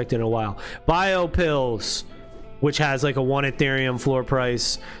haven't checked in a while. BioPills, which has like a 1 Ethereum floor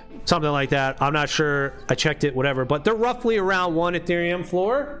price, something like that. I'm not sure. I checked it, whatever. But they're roughly around 1 Ethereum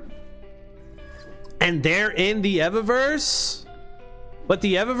floor. And they're in the Eververse. But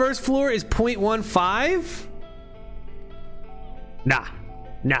the Eververse floor is 0.15? Nah,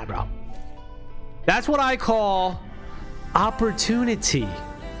 bro. That's what I call opportunity.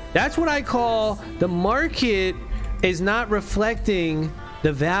 That's what I call the market is not reflecting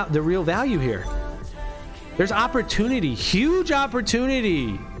the real value here. There's opportunity, huge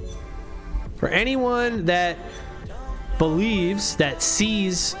opportunity for anyone that believes, that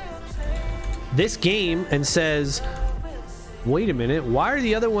sees this game and says, wait a minute, why are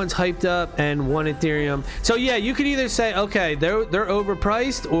the other ones hyped up and 1 Ethereum? So yeah, you could either say, okay, they're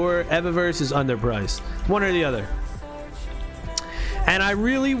overpriced or Eververse is underpriced. One or the other. And I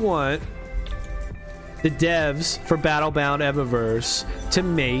really want the devs for Battlebound Eververse to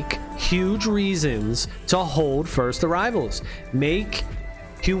make huge reasons to hold first arrivals. Make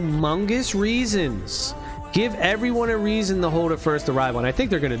humongous reasons. Give everyone a reason to hold a first arrival. And I think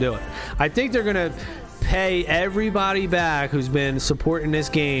they're going to do it. I think they're going to pay everybody back who's been supporting this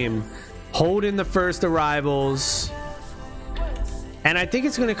game, holding the first arrivals. And I think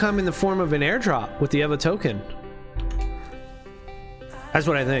it's going to come in the form of an airdrop with the EVA token. That's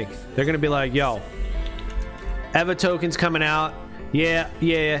what I think. They're going to be like, yo, EVA token's coming out. Yeah.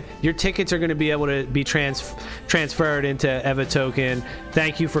 Your tickets are going to be able to be transferred into EVA token.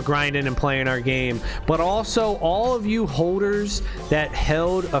 Thank you for grinding and playing our game. But also, all of you holders that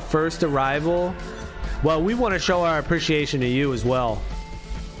held a first arrival, well, we want to show our appreciation to you as well.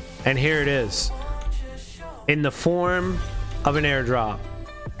 And here it is. In the form of an airdrop.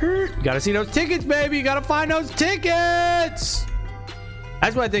 You got to see those tickets, baby. You got to find those tickets.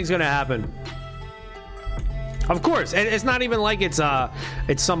 That's what I think is going to happen. Of course, and it's not even like it's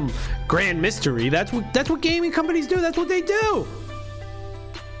some grand mystery. That's what gaming companies do. That's what they do.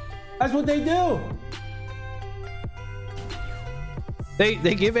 They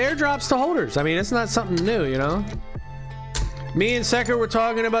give airdrops to holders. I mean, it's not something new, you know. Me and Secker were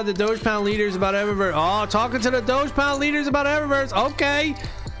talking about the Dogepound leaders about Eververse. Oh, talking to the Dogepound leaders about Eververse. Okay,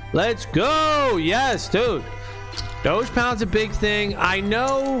 let's go. Yes, dude. Dogepound's a big thing. I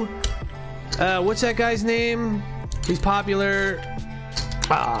know. What's that guy's name? He's popular.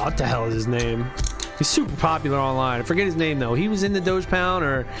 What the hell is his name? He's super popular online. I forget his name though. He was in the Dogepound,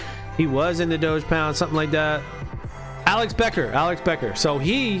 or he was in the Dogepound, something like that. Alex Becker. So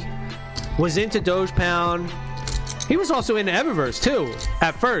he was into Dogepound. He was also into Eververse too.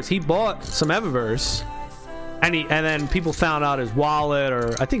 At first, he bought some Eververse, and then people found out his wallet,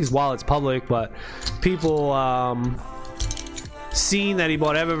 or I think his wallet's public, but people seen that he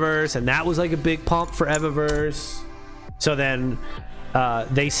bought Eververse, and that was like a big pump for Eververse. So then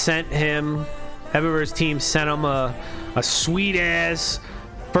they sent him, Eververse team sent him a sweet ass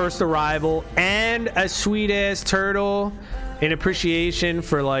first arrival and a sweet ass turtle in appreciation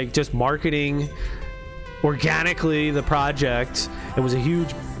for like just marketing organically the project. It was a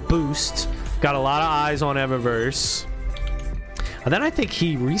huge boost, got a lot of eyes on Eververse. And then I think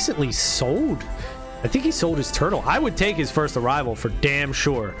he recently sold, I think he sold his turtle. I would take his first arrival for damn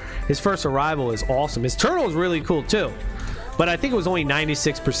sure. His first arrival is awesome. His turtle is really cool too, but I think it was only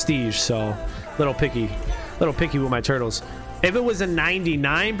 96 prestige, so little picky with my turtles. If it was a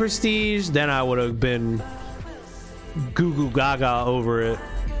 99 prestige, then I would have been goo goo gaga over it,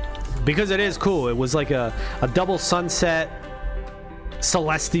 because it is cool. It was like a double sunset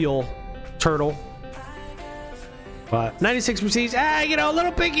celestial turtle, but 96 prestige, you know, a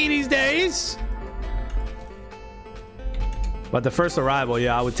little picky these days. But the first arrival,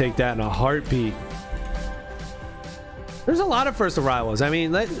 yeah, I would take that in a heartbeat. There's a lot of first arrivals. I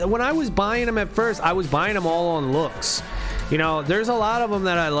mean, when I was buying them at first, I was buying them all on looks. You know, there's a lot of them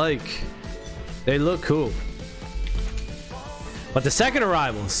that I like. They look cool. But the second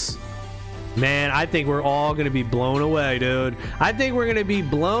arrivals, man, I think we're all going to be blown away, dude. I think we're going to be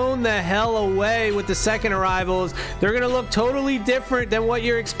blown the hell away with the second arrivals. They're going to look totally different than what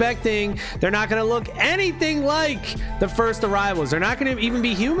you're expecting. They're not going to look anything like the first arrivals. They're not going to even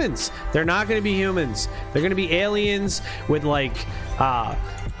be humans. They're not going to be humans. They're going to be aliens with like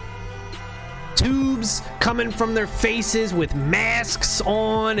tubes coming from their faces with masks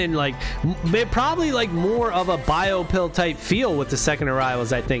on, and like probably like more of a biopill type feel with the second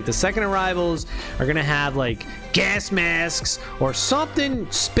arrivals. I think the second arrivals are gonna have like gas masks or something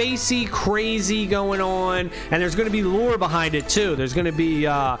spacey crazy going on, and there's gonna be lore behind it too. There's gonna be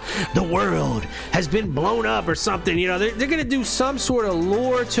the world has been blown up or something, you know. They're gonna do some sort of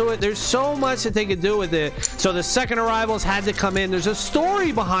lore to it. There's so much that they could do with it. So the second arrivals had to come in. There's a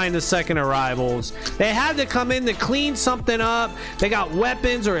story behind the second arrivals. They had to come in to clean something up. They got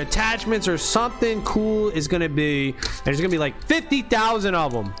weapons or attachments or something cool is gonna be. There's gonna be like 50,000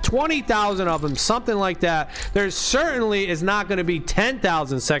 of them, 20,000 of them, something like that. There certainly is not going to be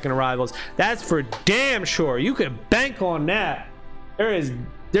 10,000 second arrivals. That's for damn sure. You can bank on that.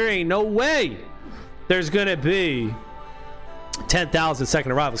 There ain't no way there's going to be 10,000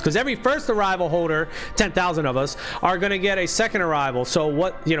 second arrivals, because every first arrival holder, 10,000 of us, are going to get a second arrival. So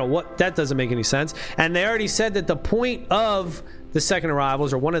what, you know, what, that doesn't make any sense. And they already said that the point of the second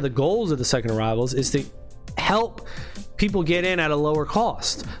arrivals, or one of the goals of the second arrivals, is to help people get in at a lower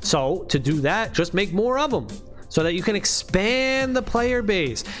cost. So to do that, just make more of them, so that you can expand the player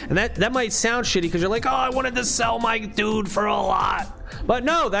base. And that might sound shitty because you're like, oh, I wanted to sell my dude for a lot. But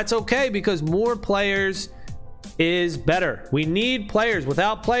no, that's okay, because more players is better. We need players.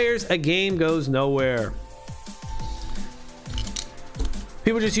 Without players, a game goes nowhere.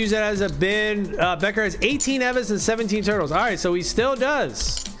 People just use that as a bin. Becker has 18 Evas and 17 turtles. All right, so he still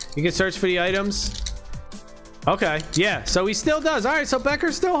does. You can search for the items. Okay, yeah, so he still does. All right, so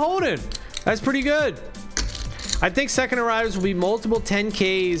Becker's still holding. That's pretty good. I think second arrivals will be multiple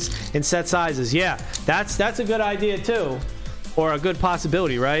 10Ks in set sizes. Yeah, that's a good idea too, or a good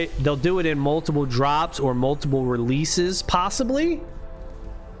possibility, right? They'll do it in multiple drops or multiple releases, possibly.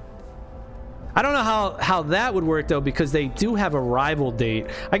 I don't know how that would work though, because they do have a arrival date.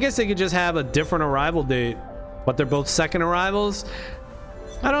 I guess they could just have a different arrival date, but they're both second arrivals.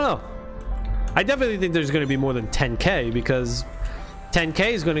 I don't know. I definitely think there's going to be more than 10K, because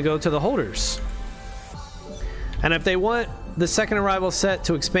 10K is going to go to the holders. And if they want the second arrival set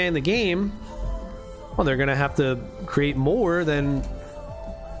to expand the game, well, they're going to have to create more than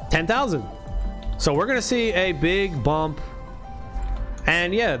 10,000. So we're going to see a big bump.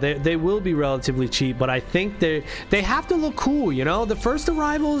 And yeah, they will be relatively cheap, but I think they have to look cool, you know? The first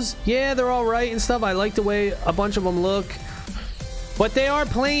arrivals, yeah, they're all right and stuff. I like the way a bunch of them look, but they are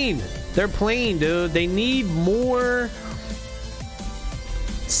plain. They're plain, dude. They need more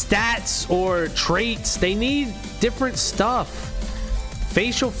stats or traits. They need different stuff.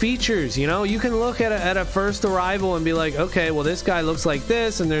 Facial features, you know? You can look at a first arrival and be like, okay, well, this guy looks like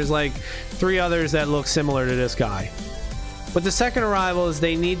this, and there's like 3 others that look similar to this guy. But the second arrivals,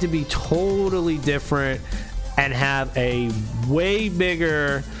 they need to be totally different and have a way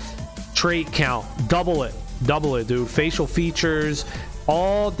bigger trait count. Double it, dude. Facial features,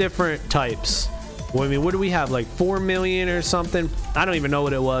 all different types. Well, I mean, what do we have, like 4 million or something? I don't even know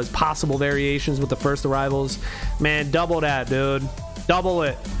what it was. Possible variations with the first arrivals. Man, double that, dude. Double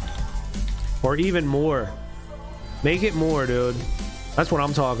it. Or even more. Make it more, dude. That's what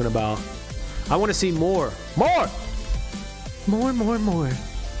I'm talking about. I want to see more. More! More.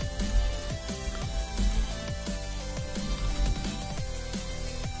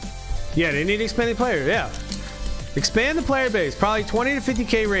 Yeah, they need to expand the player. Yeah. Expand the player base. Probably 20 to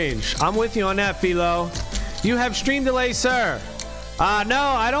 50K range. I'm with you on that, Philo. You have stream delay, sir. No,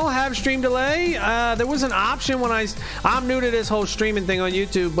 I don't have stream delay. There was an option when I'm new to this whole streaming thing on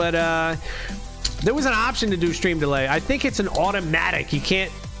YouTube, but there was an option to do stream delay. I think it's an automatic. You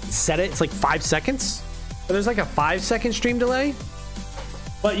can't set it. It's like 5 seconds. So there's like a 5-second stream delay.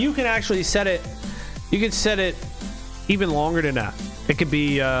 But you can actually set it. You can set it even longer than that. It could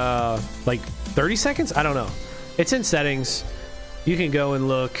be like 30 seconds. I don't know. It's in settings. You can go and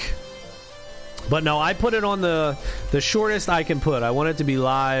look. But no, I put it on the shortest I can put. I want it to be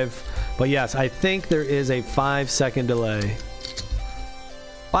live. But yes, I think there is a 5-second delay.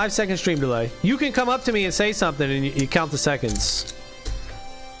 5-second stream delay. You can come up to me and say something and you count the seconds.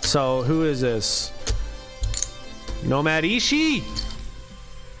 So who is this? Nomad Ishii.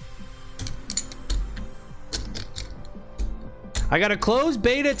 I got a closed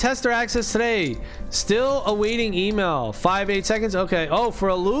beta tester access today. Still awaiting email. 5-8 seconds. Okay. Oh, for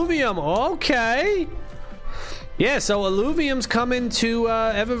Illuvium. Okay. Yeah, so Illuvium's coming to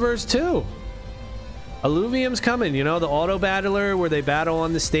Eververse too. Illuvium's coming. You know, the auto battler where they battle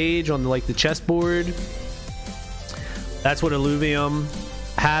on the stage on like the chessboard. That's what Illuvium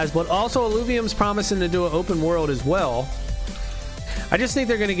has. But also Illuvium's promising to do an open world as well. I just think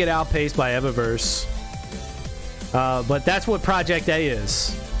they're going to get outpaced by Eververse. But that's what Project A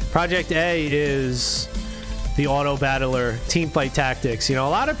is. Project A is the auto battler Teamfight Tactics. You know, a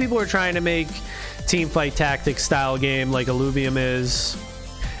lot of people are trying to make Teamfight Tactics style game like Illuvium is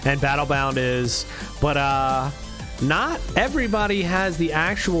and Battlebound is, but not everybody has the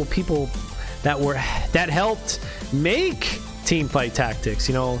actual people that helped make Teamfight Tactics.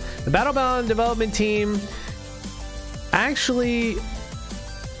 You know, the Battlebound development team actually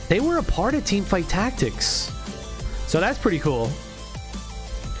they were a part of Teamfight Tactics. So that's pretty cool.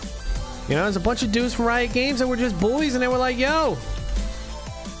 You know, there's a bunch of dudes from Riot Games that were just boys and they were like, yo,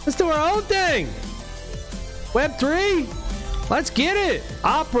 let's do our own thing. Web3, let's get it.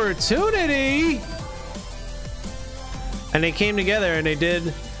 Opportunity. And they came together and they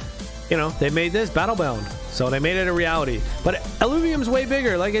did, you know, they made this Battlebound. So they made it a reality. But Illuvium's way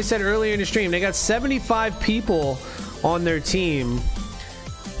bigger. Like I said earlier in the stream, they got 75 people on their team.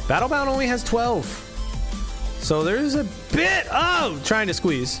 Battlebound only has 12. So there's a bit of trying to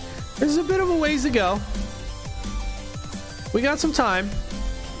squeeze. There's a bit of a ways to go. We got some time.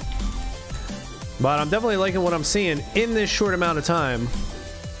 But I'm definitely liking what I'm seeing in this short amount of time.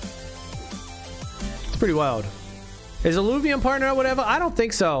 It's pretty wild. Is Illuvium partner or whatever? I don't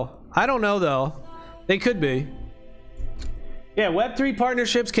think so. I don't know though. They could be. Yeah, Web3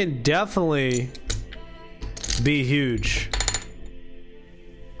 partnerships can definitely be huge.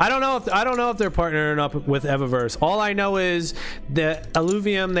 I don't know if they're partnering up with Eververse. All I know is that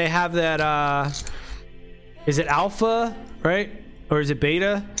Illuvium, they have that is it alpha, right? Or is it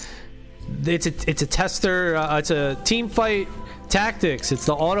beta? It's a tester, it's a Teamfight Tactics. It's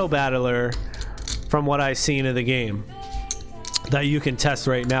the auto battler from what I've seen of the game that you can test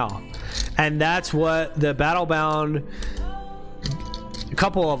right now. And that's what the Battlebound, a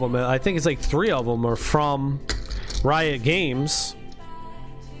couple of them, I think it's like 3 of them are from Riot Games.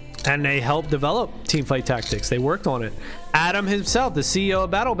 And they helped develop Teamfight Tactics. They worked on it. Adam himself, the CEO of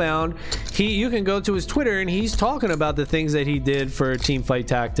Battlebound, you can go to his Twitter and he's talking about the things that he did for Teamfight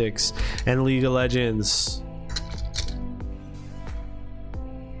Tactics and League of Legends.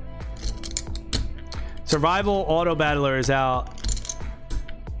 Survival Auto Battler is out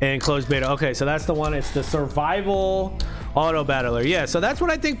and closed beta. Okay, so that's the one. It's the Survival Auto Battler. Yeah, so that's what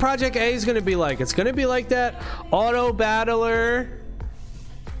I think Project A is going to be like. It's going to be like that Auto Battler,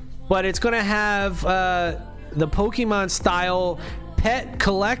 but it's going to have the Pokemon style pet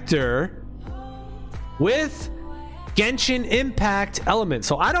collector with Genshin Impact elements.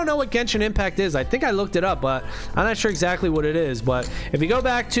 So I don't know what Genshin Impact is. I think I looked it up, but I'm not sure exactly what it is. But if you go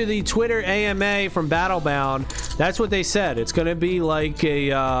back to the Twitter AMA from Battlebound, that's what they said. It's going to be like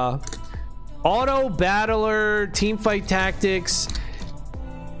a auto battler Teamfight Tactics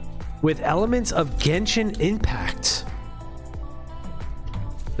with elements of Genshin Impact.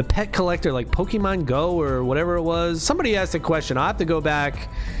 The pet collector, like Pokemon Go or whatever it was. Somebody asked a question. I'll have to go back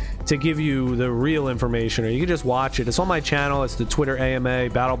to give you the real information, or you can just watch it. It's on my channel. It's the Twitter AMA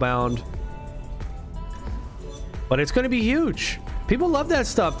Battlebound. But it's going to be huge. People love that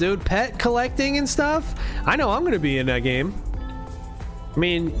stuff, dude. Pet collecting and stuff. I know I'm going to be in that game. I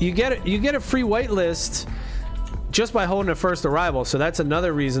mean, you get a free whitelist just by holding a first arrival, so that's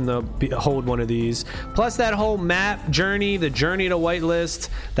another reason to hold one of these. Plus that whole map journey, the journey to whitelist,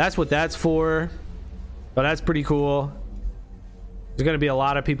 that's what that's for. But that's pretty cool. There's going to be a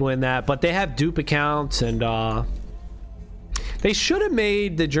lot of people in that, but they have dupe accounts, and they should have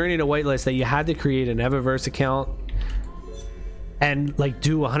made the Journey to Whitelist that you had to create an Eververse account and like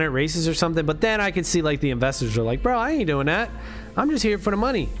do 100 races or something. But then I could see like the investors are like, bro, I ain't doing that. I'm just here for the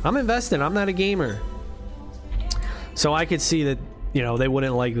money. I'm investing. I'm not a gamer. So I could see that, you know, they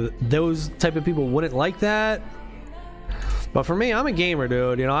wouldn't like, those type of people wouldn't like that. But for me, I'm a gamer,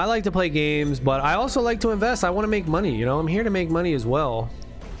 dude. You know, I like to play games, but I also like to invest. I want to make money. You know, I'm here to make money as well.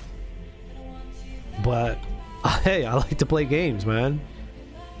 But hey, I like to play games, man.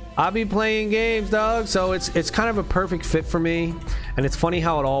 I'll be playing games, dog. So it's kind of a perfect fit for me. And it's funny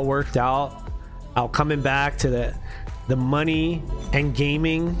how it all worked out. I'll coming back to the money and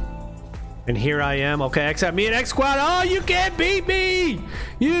gaming. And here I am. Okay, except me and X Squad. Oh, you can't beat me.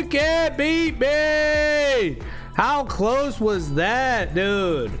 You can't beat me. How close was that,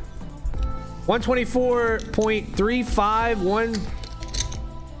 dude? 124.35,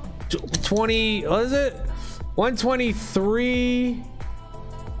 120, what is it?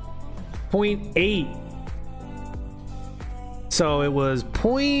 123.8. So it was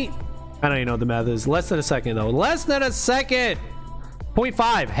point, I don't even know what the math is. Less than a second, though. Less than a second.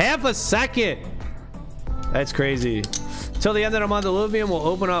 0.5, half a second. That's crazy. Till the end of the month, Illuvium will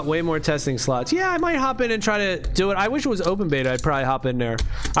open up way more testing slots. Yeah, I might hop in and try to do it. I wish it was open beta. I'd probably hop in there.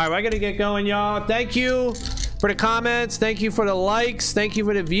 All right, I gotta get going, y'all. Thank you for the comments. Thank you for the likes. Thank you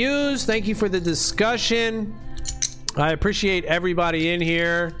for the views. Thank you for the discussion. I appreciate everybody in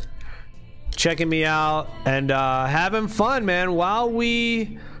here checking me out and having fun, man, while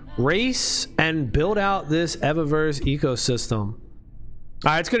we race and build out this Eververse ecosystem. All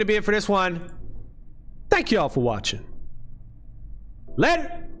right, it's gonna be it for this one. Thank you all for watching.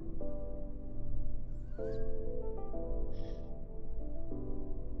 Later.